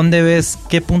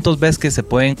 ¿qué puntos ves que se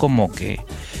pueden como que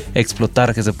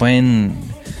explotar, que se pueden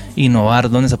innovar?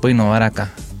 ¿Dónde se puede innovar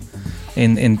acá?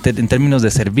 En términos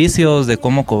de servicios, de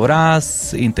cómo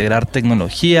cobras, integrar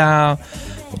tecnología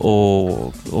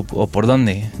o por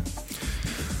dónde.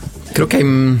 Creo que hay,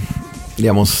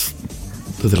 digamos,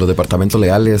 desde los departamentos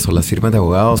legales o las firmas de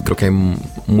abogados, creo que hay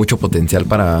mucho potencial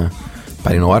para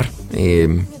innovar.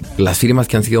 Las firmas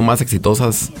que han sido más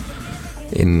exitosas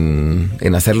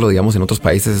en hacerlo, digamos, en otros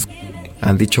países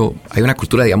han dicho, hay una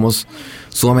cultura, digamos,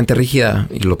 sumamente rígida,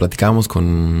 y lo platicábamos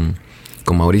con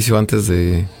Mauricio antes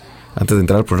de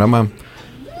entrar al programa,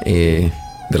 de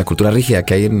la cultura rígida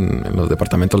que hay en los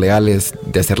departamentos legales,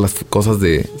 de hacer las cosas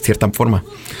de cierta forma.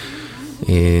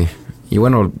 Y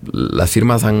bueno, las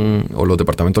firmas o los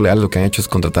departamentos legales lo que han hecho es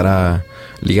contratar a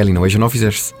Legal Innovation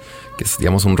Officers, que es,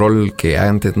 digamos, un rol que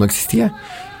antes no existía.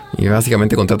 Y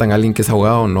básicamente contratan a alguien que es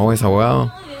abogado, no es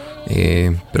abogado,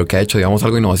 pero que ha hecho, digamos,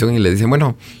 algo de innovación, y le dicen,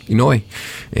 bueno, innove.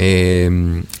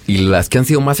 Y las que han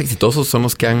sido más exitosos son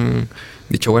los que han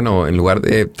dicho, bueno, en lugar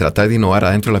de tratar de innovar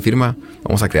adentro de la firma,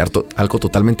 vamos a crear algo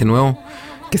totalmente nuevo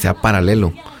que sea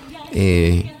paralelo,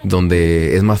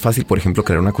 donde es más fácil, por ejemplo,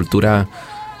 crear una cultura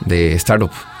de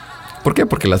startup. ¿Por qué?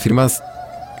 Porque las firmas,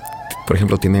 por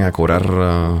ejemplo, tienden a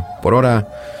cobrar por hora,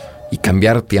 y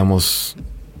cambiar, digamos,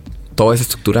 toda esa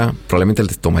estructura probablemente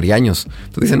les tomaría años.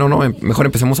 Entonces dicen, no, mejor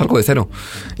empecemos algo de cero.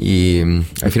 Y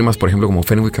hay firmas, por ejemplo, como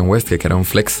Fenwick & West, que era un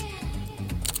flex,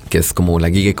 que es como la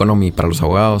gig economy para los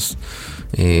abogados.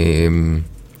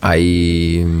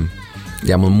 Hay,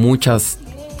 digamos,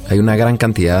 hay una gran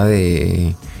cantidad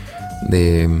de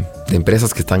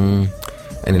empresas que están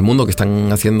en el mundo, que están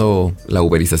haciendo la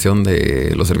uberización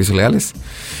de los servicios legales,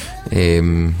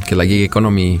 que es la gig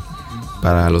economy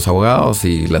para los abogados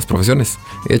y las profesiones.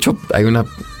 De hecho,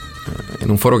 en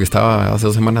un foro que estaba hace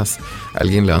 2 semanas,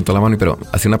 alguien levantó la mano, pero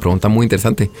hacía una pregunta muy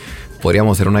interesante.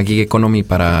 Podríamos hacer una gig economy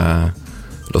para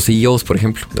los CEOs, por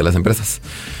ejemplo, de las empresas.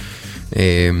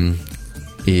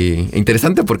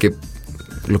 Interesante, porque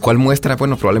lo cual muestra,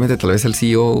 bueno, probablemente tal vez el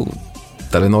CEO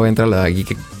tal vez no va a entrar a la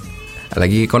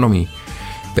gig economy,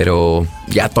 pero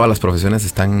ya todas las profesiones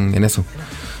están en eso.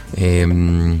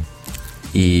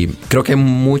 Y creo que hay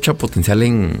mucho potencial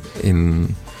en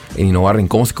innovar, en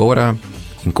cómo se cobra,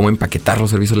 en cómo empaquetar los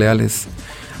servicios legales,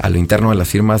 a lo interno de las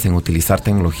firmas, en utilizar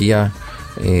tecnología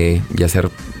y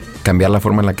cambiar la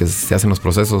forma en la que se hacen los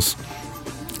procesos.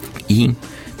 Y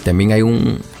también hay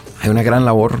una gran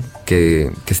labor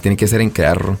que se tiene que hacer en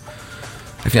crear.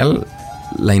 Al final,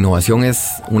 la innovación es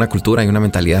una cultura y una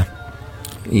mentalidad.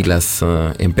 Y las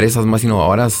empresas más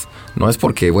innovadoras no es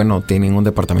porque, bueno, tienen un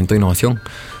departamento de innovación,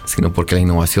 sino porque la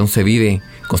innovación se vive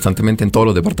constantemente en todos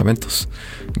los departamentos.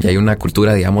 Y hay una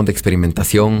cultura, digamos, de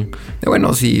experimentación.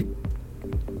 Bueno, si,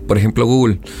 por ejemplo,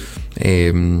 Google,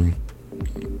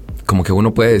 como que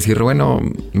uno puede decir, bueno,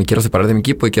 me quiero separar de mi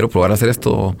equipo y quiero probar a hacer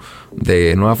esto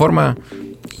de nueva forma.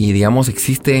 Y, digamos,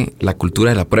 existe la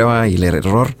cultura de la prueba y el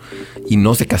error, y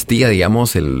no se castiga,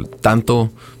 digamos, el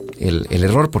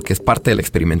error, porque es parte de la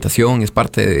experimentación, es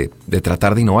parte de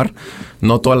tratar de innovar.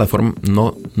 No todas las formas,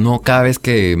 no cada vez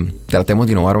que tratemos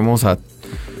de innovar vamos a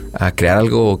crear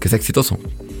algo que sea exitoso.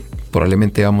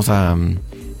 Probablemente vamos a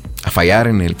fallar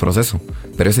en el proceso,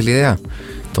 pero esa es la idea.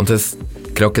 Entonces,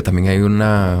 creo que también hay un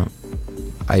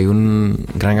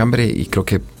gran hambre, y creo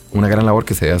que una gran labor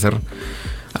que se debe hacer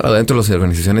dentro de las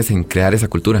organizaciones en crear esa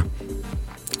cultura,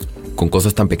 con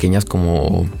cosas tan pequeñas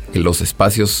como los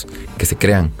espacios que se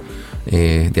crean,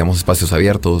 digamos, espacios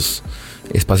abiertos,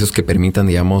 espacios que permitan,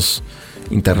 digamos,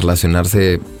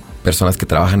 interrelacionarse personas que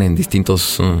trabajan en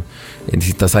distintas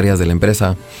áreas de la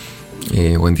empresa,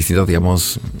 o en distintos,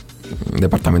 digamos,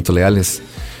 departamentos legales.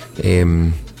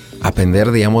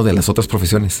 Aprender, digamos, de las otras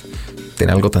profesiones.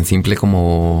 Tener algo tan simple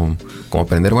como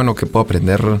aprender, bueno, ¿qué puedo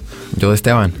aprender yo de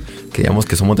Esteban? Que digamos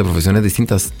que somos de profesiones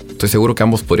distintas. Estoy seguro que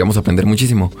ambos podríamos aprender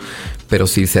muchísimo. Pero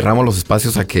si cerramos los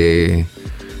espacios a que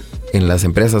en las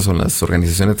empresas o en las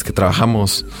organizaciones que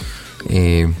trabajamos,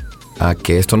 a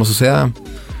que esto no suceda,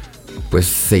 pues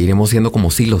seguiremos siendo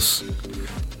como silos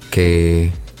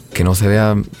que no se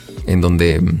vea, en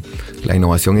donde la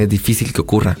innovación es difícil que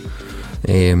ocurra.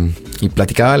 Y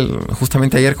platicaba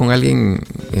justamente ayer con alguien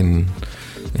en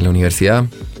la universidad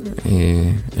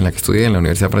en la que estudié, en la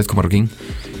Universidad Francisco Marroquín,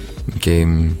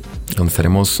 donde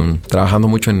estaremos trabajando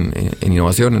mucho en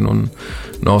innovación, en un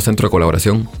nuevo centro de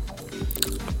colaboración.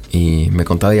 Y me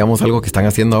contaba, digamos, algo que están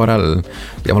haciendo ahora,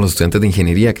 digamos, los estudiantes de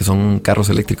ingeniería, que son carros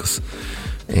eléctricos.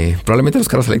 Probablemente los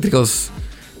carros eléctricos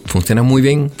funcionan muy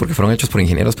bien porque fueron hechos por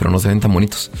ingenieros, pero no se ven tan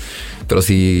bonitos. Pero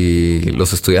si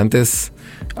los estudiantes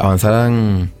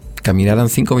caminaran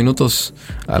 5 minutos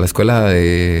a la escuela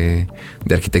de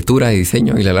arquitectura y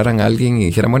diseño y le hablaran a alguien y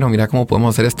dijeran, bueno, mira cómo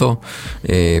podemos hacer esto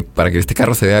para que este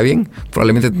carro se vea bien,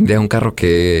 probablemente tendría un carro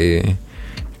que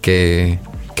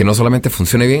no solamente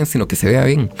funcione bien, sino que se vea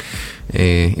bien.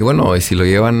 Y bueno, si lo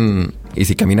llevan y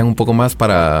si caminan un poco más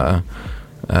para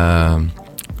la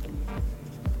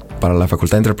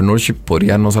Facultad de Entrepreneurship,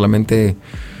 podría no solamente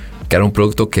crear un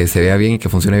producto que se vea bien y que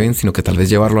funcione bien, sino que tal vez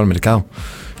llevarlo al mercado.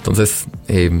 Entonces,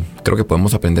 creo que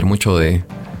podemos aprender mucho de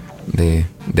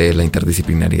la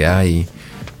interdisciplinaridad y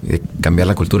de cambiar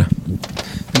la cultura.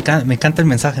 Me encanta el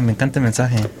mensaje.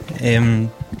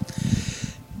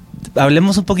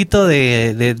 Hablemos un poquito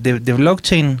de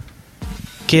blockchain.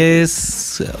 ¿Qué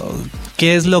es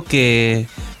lo que...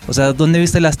 O sea, ¿dónde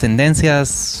viste las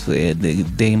tendencias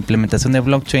de implementación de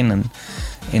blockchain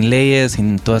en leyes y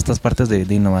en todas estas partes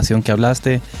de innovación que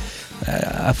hablaste?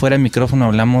 Afuera del micrófono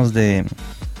hablamos de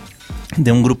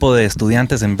un grupo de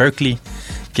estudiantes en Berkeley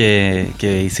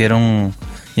que hicieron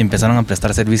y empezaron a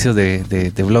prestar servicios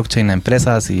de blockchain a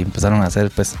empresas y empezaron a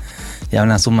hacer pues ya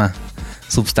una suma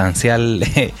sustancial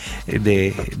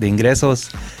de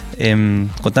ingresos.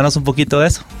 Contanos un poquito de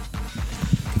eso.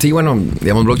 Sí, bueno,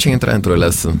 digamos, blockchain entra dentro de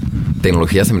las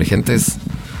tecnologías emergentes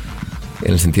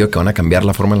en el sentido que van a cambiar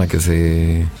la forma en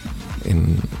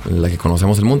la que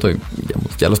conocemos el mundo y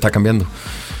digamos, ya lo está cambiando.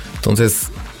 Entonces,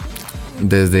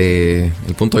 desde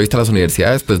el punto de vista de las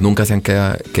universidades, pues nunca se han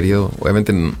querido,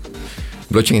 obviamente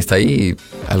blockchain está ahí y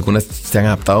algunas se han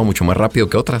adaptado mucho más rápido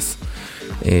que otras.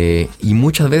 Y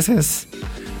muchas veces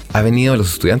ha venido de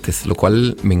los estudiantes, lo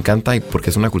cual me encanta y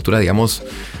porque es una cultura, digamos,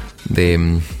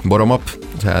 de bottom up,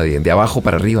 o sea, de abajo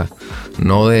para arriba,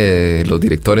 no de los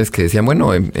directores que decían,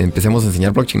 bueno, empecemos a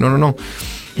enseñar blockchain. No.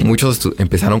 Muchos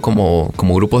empezaron como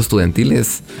grupos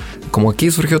estudiantiles, como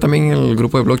aquí surgió también el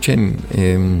grupo de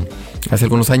blockchain hace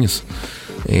algunos años,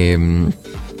 en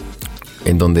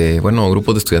donde, bueno,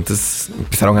 grupos de estudiantes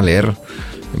empezaron a leer,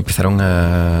 empezaron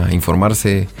a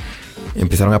informarse,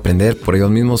 empezaron a aprender por ellos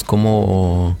mismos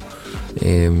cómo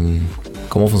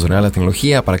funcionaba la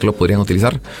tecnología, para qué lo podrían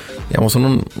utilizar. Digamos,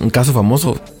 un caso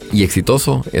famoso y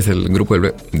exitoso es el grupo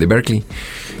de Berkeley,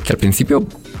 que al principio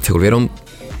se volvieron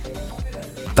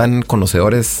tan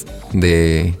conocedores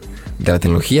de la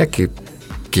tecnología que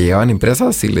llegaban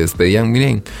empresas y les pedían,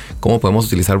 miren, ¿cómo podemos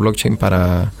utilizar blockchain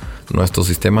para nuestro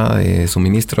sistema de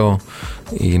suministro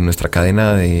y nuestra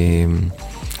cadena de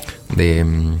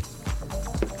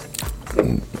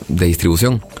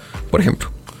distribución, por ejemplo?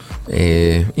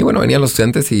 Y bueno, venían los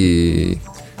estudiantes y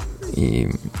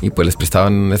pues les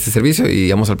prestaban ese servicio y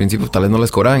digamos al principio tal vez no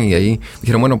les cobraban y ahí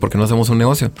dijeron, bueno, ¿por qué no hacemos un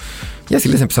negocio? Y así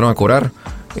les empezaron a cobrar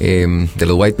de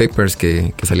los white papers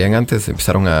que salían antes,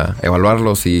 empezaron a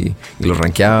evaluarlos y los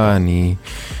rankeaban y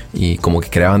como que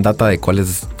creaban data de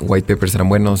cuáles white papers eran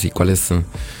buenos y cuáles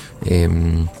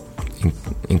en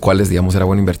cuáles, digamos, era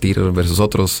bueno invertir versus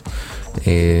otros.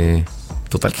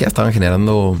 Total que ya estaban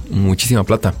generando muchísima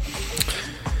plata.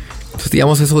 Entonces,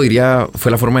 digamos, eso diría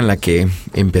fue la forma en la que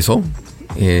empezó,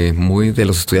 muy de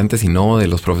los estudiantes y no de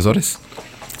los profesores.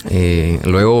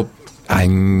 Luego,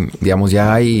 digamos,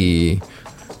 ya hay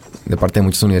de parte de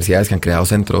muchas universidades que han creado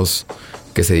centros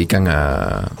que se dedican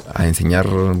a enseñar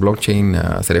blockchain,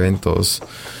 a hacer eventos.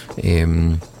 Y a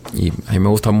mí me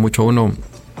gusta mucho uno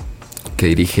que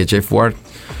dirige Jeff Ward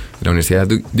de la Universidad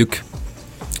de Duke,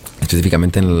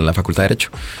 específicamente en la Facultad de Derecho.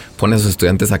 Pone a sus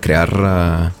estudiantes a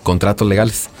crear contratos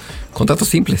legales, contratos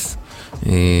simples,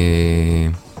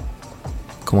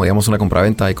 como digamos una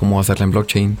compraventa y cómo hacerla en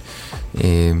blockchain,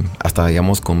 hasta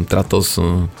digamos contratos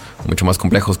mucho más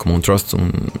complejos como un trust,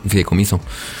 un fideicomiso.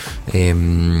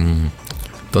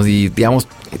 Entonces, digamos,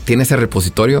 tiene ese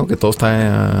repositorio que todo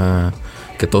está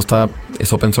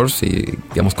es open source y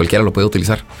digamos cualquiera lo puede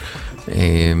utilizar.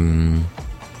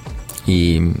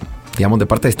 Y digamos, de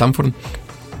parte de Stanford,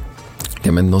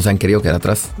 no se han querido quedar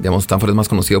atrás. Digamos, Stanford es más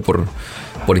conocido por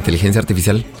inteligencia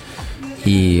artificial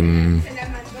y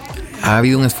ha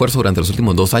habido un esfuerzo durante los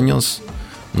últimos 2 años,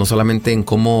 no solamente en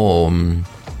cómo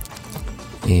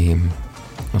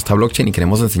no está blockchain y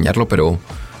queremos enseñarlo, pero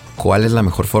cuál es la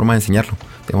mejor forma de enseñarlo,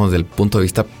 digamos, desde el punto de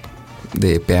vista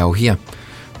de pedagogía.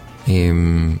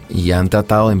 Y han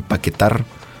tratado de empaquetar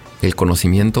el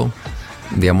conocimiento,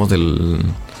 digamos,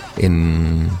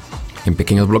 en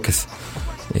pequeños bloques,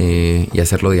 y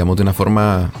hacerlo, digamos, de una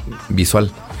forma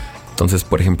visual. Entonces,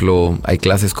 por ejemplo, hay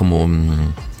clases como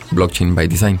Blockchain by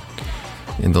Design,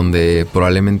 en donde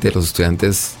probablemente los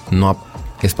estudiantes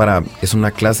es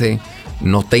una clase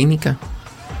no técnica,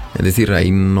 Es decir, ahí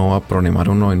no va a programar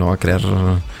uno y no va a crear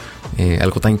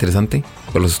algo tan interesante,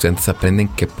 pero los estudiantes aprenden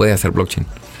qué puede hacer blockchain,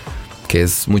 que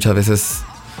es muchas veces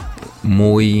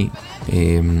muy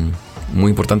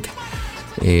importante.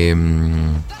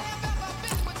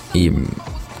 Y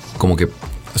como que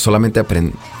solamente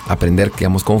aprender,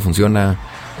 digamos, cómo funciona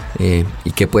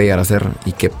y qué puede llegar a hacer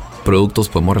y qué productos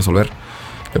podemos resolver.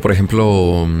 Yo, por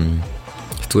ejemplo,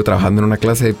 estuve trabajando en una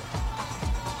clase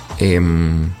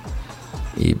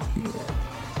y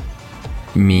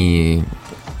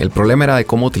el problema era de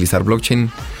cómo utilizar blockchain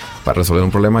para resolver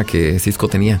un problema que Cisco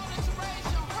tenía.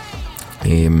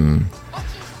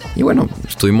 Y bueno,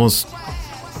 estuvimos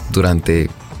durante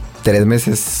 3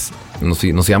 meses, nos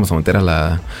íbamos a meter a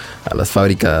las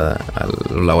fábricas, a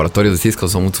los laboratorios de Cisco,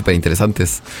 son súper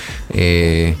interesantes.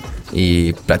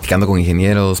 Y platicando con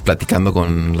ingenieros, platicando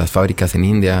con las fábricas en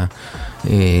India,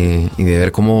 y de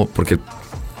ver cómo, porque el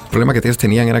problema que ellos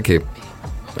tenían era que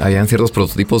habían ciertos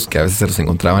prototipos que a veces se los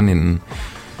encontraban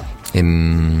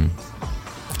en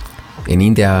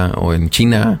India o en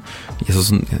China,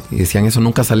 y decían, eso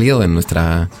nunca ha salido de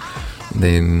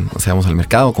vamos al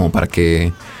mercado, como para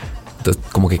que, entonces,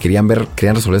 como que querían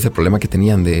resolver ese problema que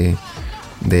tenían de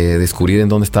descubrir de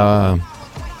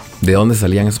dónde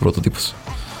salían esos prototipos,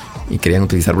 y querían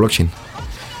utilizar blockchain.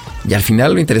 Y al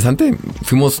final, lo interesante,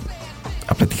 fuimos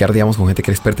a platicar, digamos, con gente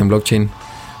que era experta en blockchain.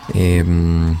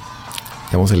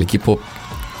 Digamos, el equipo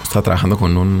estaba trabajando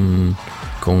con un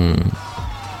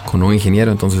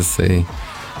ingeniero, entonces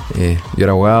yo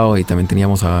era abogado y también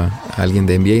teníamos a alguien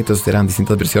de MBA, entonces eran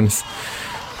distintas versiones.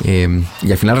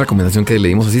 Y al final la recomendación que le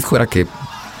dimos a Cisco era que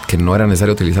no era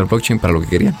necesario utilizar blockchain para lo que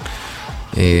querían.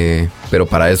 Pero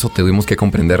para eso tuvimos que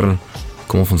comprender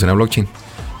cómo funciona blockchain.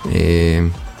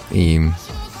 Y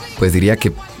pues diría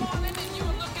que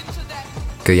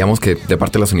digamos que de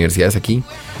parte de las universidades aquí,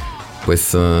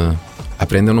 pues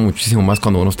aprende uno muchísimo más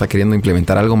cuando uno está queriendo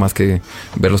implementar algo, más que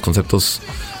ver los conceptos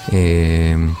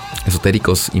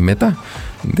esotéricos y meta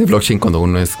de blockchain cuando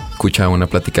uno escucha una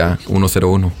plática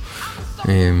 101.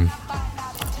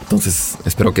 Entonces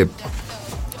espero que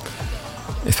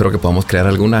podamos crear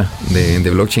alguna de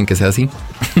blockchain que sea así.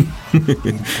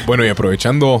 Bueno, y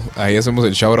aprovechando, ahí hacemos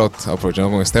el shout out, aprovechando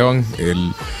con Esteban,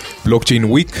 el Blockchain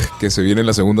Week que se viene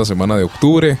la segunda semana de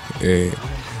octubre,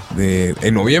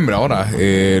 en noviembre ahora,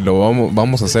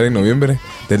 vamos a hacer en noviembre,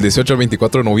 del 18 al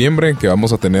 24 de noviembre, que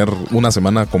vamos a tener una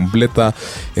semana completa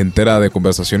entera de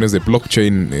conversaciones de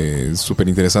blockchain, súper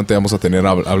interesante. Vamos a tener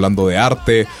hablando de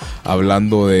arte,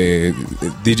 hablando de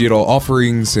digital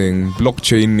offerings en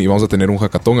blockchain, y vamos a tener un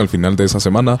hackathon al final de esa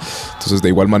semana. Entonces, de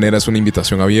igual manera, es una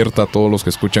invitación abierta a todos los que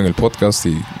escuchan el podcast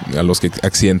y a los que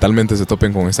accidentalmente se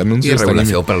topen con este anuncio. Y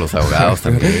regulación para los abogados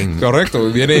también.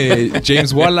 Correcto, viene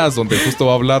James Wallace, donde justo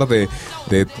va a hablar de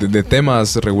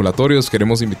temas regulatorios.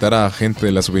 Queremos invitar a gente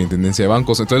de la Superintendencia de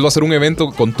Bancos. Entonces va a ser un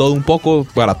evento con todo un poco,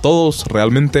 para todos,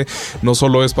 realmente. No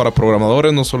solo es para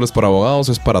programadores, no solo es para abogados,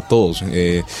 es para todos.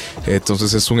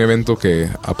 Entonces es un evento que,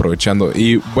 aprovechando.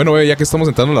 Y bueno, ya que estamos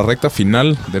entrando en la recta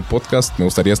final del podcast, me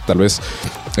gustaría tal vez,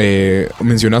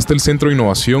 mencionaste el Centro de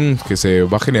Innovación que se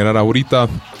va a generar ahorita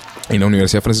en la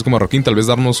Universidad Francisco Marroquín. Tal vez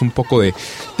darnos un poco de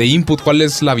input. ¿Cuál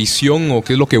es la visión o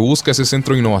qué es lo que busca ese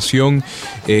centro de innovación?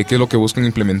 ¿Qué es lo que buscan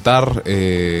implementar?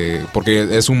 Porque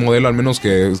es un modelo, al menos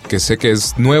que sé que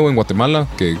es nuevo en Guatemala,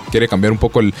 que quiere cambiar un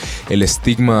poco el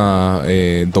estigma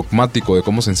dogmático de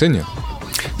cómo se enseña.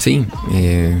 Sí,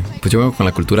 pues yo vengo con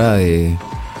la cultura de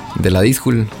la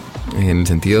D-School, en el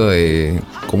sentido de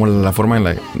cómo la forma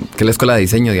en que la escuela de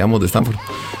diseño, digamos, de Stanford,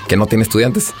 que no tiene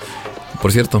estudiantes,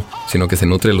 por cierto, sino que se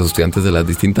nutre de los estudiantes de las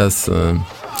distintas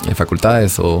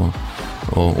facultades o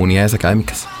unidades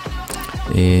académicas.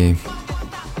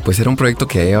 Pues era un proyecto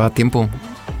que lleva tiempo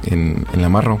en la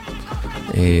Marro,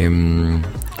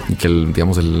 y que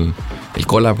el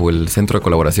collab o el centro de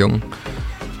colaboración,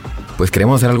 pues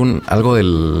queremos hacer algo de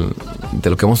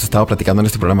lo que hemos estado platicando en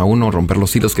este programa. Uno, romper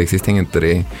los hilos que existen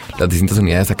entre las distintas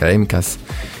unidades académicas.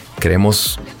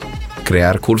 Queremos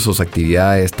crear cursos,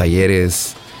 actividades,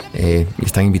 talleres, y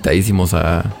están invitadísimos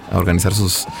a organizar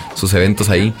sus eventos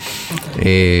ahí,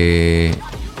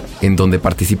 en donde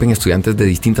participen estudiantes de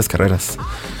distintas carreras,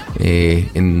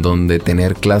 en donde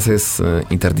tener clases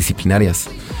interdisciplinarias,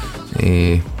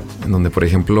 en donde, por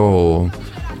ejemplo,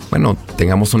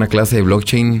 tengamos una clase de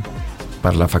blockchain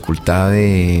para la facultad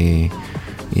y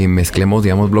mezclemos,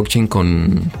 digamos, blockchain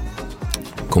con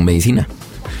medicina.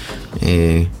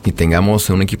 Y tengamos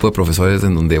un equipo de profesores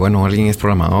en donde, alguien es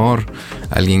programador,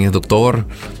 alguien es doctor,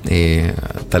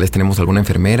 tal vez tenemos alguna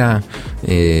enfermera,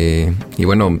 y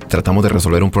tratamos de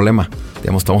resolver un problema.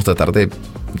 Digamos, vamos a tratar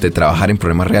de trabajar en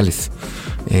problemas reales,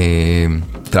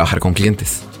 trabajar con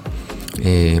clientes.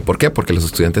 ¿Por qué? Porque los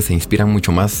estudiantes se inspiran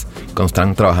mucho más cuando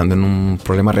están trabajando en un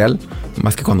problema real,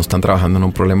 más que cuando están trabajando en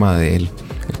un problema el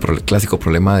clásico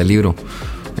problema del libro,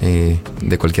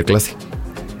 de cualquier clase.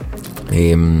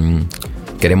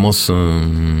 Queremos...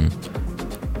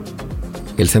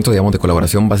 el centro, digamos, de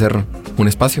colaboración va a ser un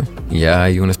espacio, y ya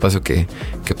hay un espacio que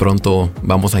pronto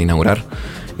vamos a inaugurar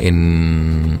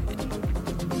en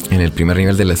el primer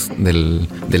nivel del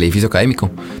edificio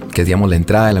académico, que es, digamos, la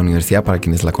entrada de la universidad para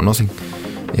quienes la conocen.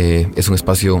 Es un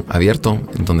espacio abierto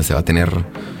en donde se va a tener,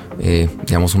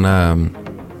 digamos,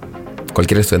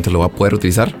 cualquier estudiante lo va a poder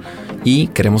utilizar, y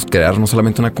queremos crear no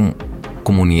solamente una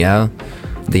comunidad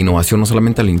de innovación, no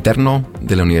solamente a lo interno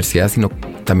de la universidad, sino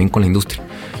también con la industria.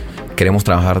 Queremos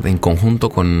trabajar en conjunto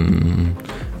con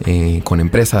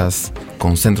empresas,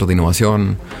 con centros de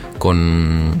innovación,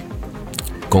 con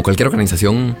cualquier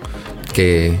organización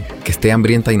que esté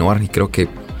hambrienta de innovar. Y creo que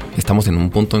estamos en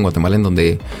un punto en Guatemala en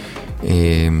donde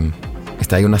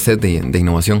está ahí una sed de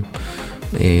innovación.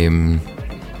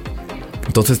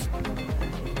 Entonces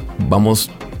vamos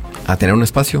a tener un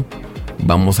espacio,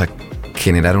 vamos a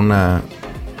generar una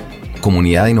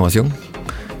comunidad de innovación,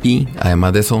 y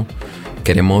además de eso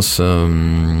queremos,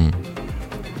 al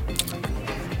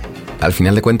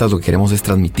final de cuentas, lo que queremos es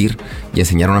transmitir y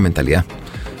enseñar una mentalidad,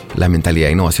 la mentalidad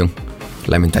de innovación,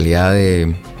 la mentalidad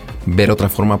de ver otra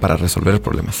forma para resolver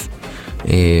problemas,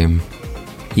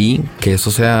 y que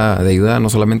eso sea de ayuda no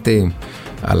solamente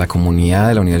a la comunidad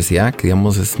de la universidad, que,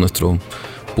 digamos, es nuestro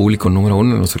público número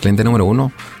uno, nuestro cliente número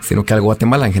uno, sino que a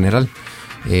Guatemala en general,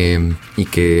 y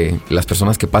que las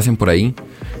personas que pasen por ahí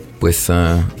pues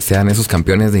sean esos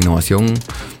campeones de innovación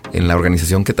en la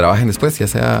organización que trabajen después, ya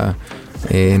sea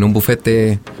en un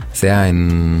bufete, sea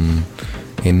en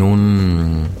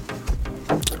una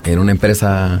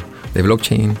empresa de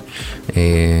blockchain,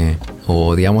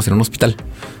 o, digamos, en un hospital.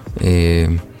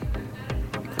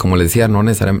 Como les decía,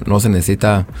 no se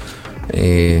necesita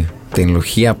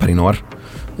tecnología para innovar,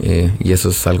 y eso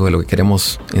es algo de lo que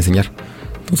queremos enseñar.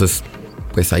 Entonces,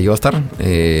 pues ahí va a estar,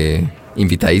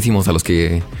 invitadísimos a los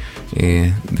que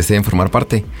deseen formar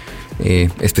parte,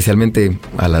 especialmente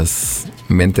a las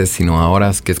mentes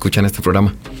innovadoras que escuchan este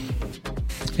programa.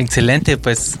 Excelente,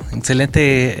 pues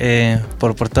excelente,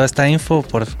 por toda esta info,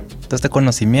 por todo este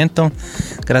conocimiento.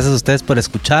 Gracias a ustedes por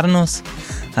escucharnos.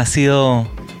 Ha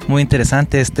sido muy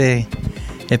interesante este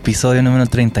episodio número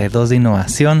 32 de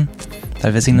innovación.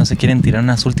 Tal vez si no se quieren tirar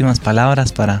unas últimas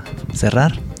palabras para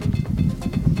cerrar.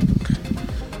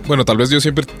 Bueno, tal vez yo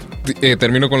siempre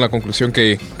termino con la conclusión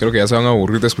que creo que ya se van a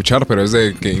aburrir de escuchar, pero es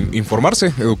de que informarse,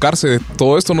 educarse de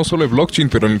todo esto, no solo de blockchain,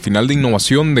 pero en el final de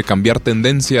innovación, de cambiar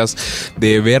tendencias,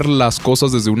 de ver las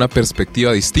cosas desde una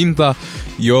perspectiva distinta.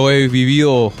 Yo he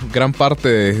vivido gran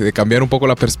parte de cambiar un poco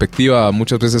la perspectiva,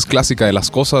 muchas veces clásica, de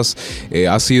las cosas.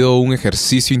 Ha sido un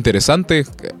ejercicio interesante.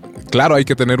 Claro, hay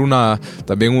que tener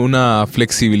también una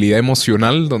flexibilidad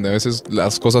emocional, donde a veces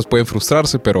las cosas pueden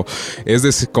frustrarse, pero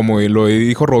es como lo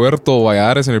dijo Roberto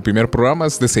Valladares en el primer programa,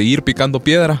 es de seguir picando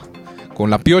piedra con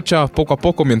la piocha poco a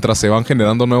poco mientras se van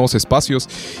generando nuevos espacios.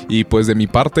 Y pues de mi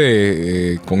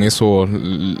parte, con eso,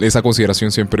 esa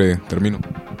consideración siempre termino.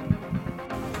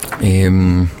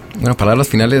 Bueno, palabras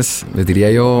finales, les diría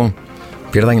yo: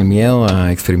 pierdan el miedo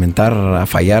a experimentar, a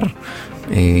fallar.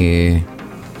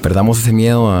 Perdamos ese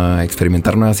miedo a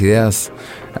experimentar nuevas ideas,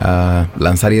 a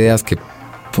lanzar ideas que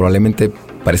probablemente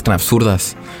parezcan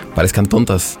absurdas, parezcan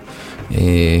tontas.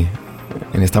 En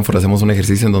Stanford hacemos un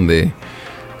ejercicio en donde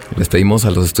les pedimos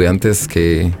a los estudiantes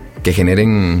que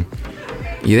generen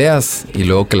ideas y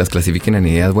luego que las clasifiquen en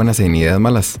ideas buenas y en ideas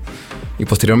malas. Y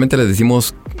posteriormente les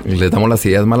damos las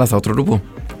ideas malas a otro grupo,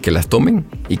 que las tomen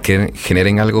y que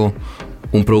generen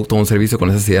un producto o un servicio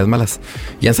con esas ideas malas.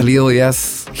 Y han salido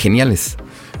ideas geniales.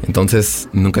 Entonces,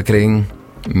 nunca creen.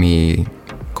 Mi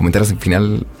comentario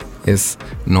final es: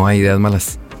 no hay ideas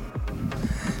malas.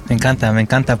 Me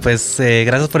encanta. Pues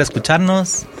gracias por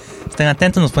escucharnos. Estén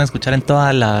atentos, nos pueden escuchar en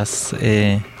todas las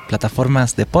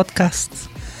plataformas de podcast.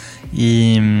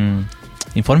 Y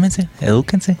infórmense,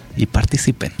 edúquense y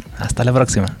participen. Hasta la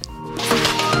próxima.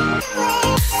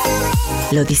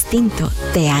 Lo distinto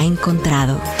te ha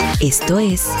encontrado. Esto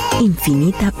es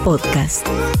Infinita Podcast.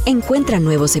 Encuentra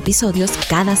nuevos episodios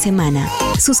cada semana.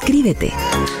 Suscríbete.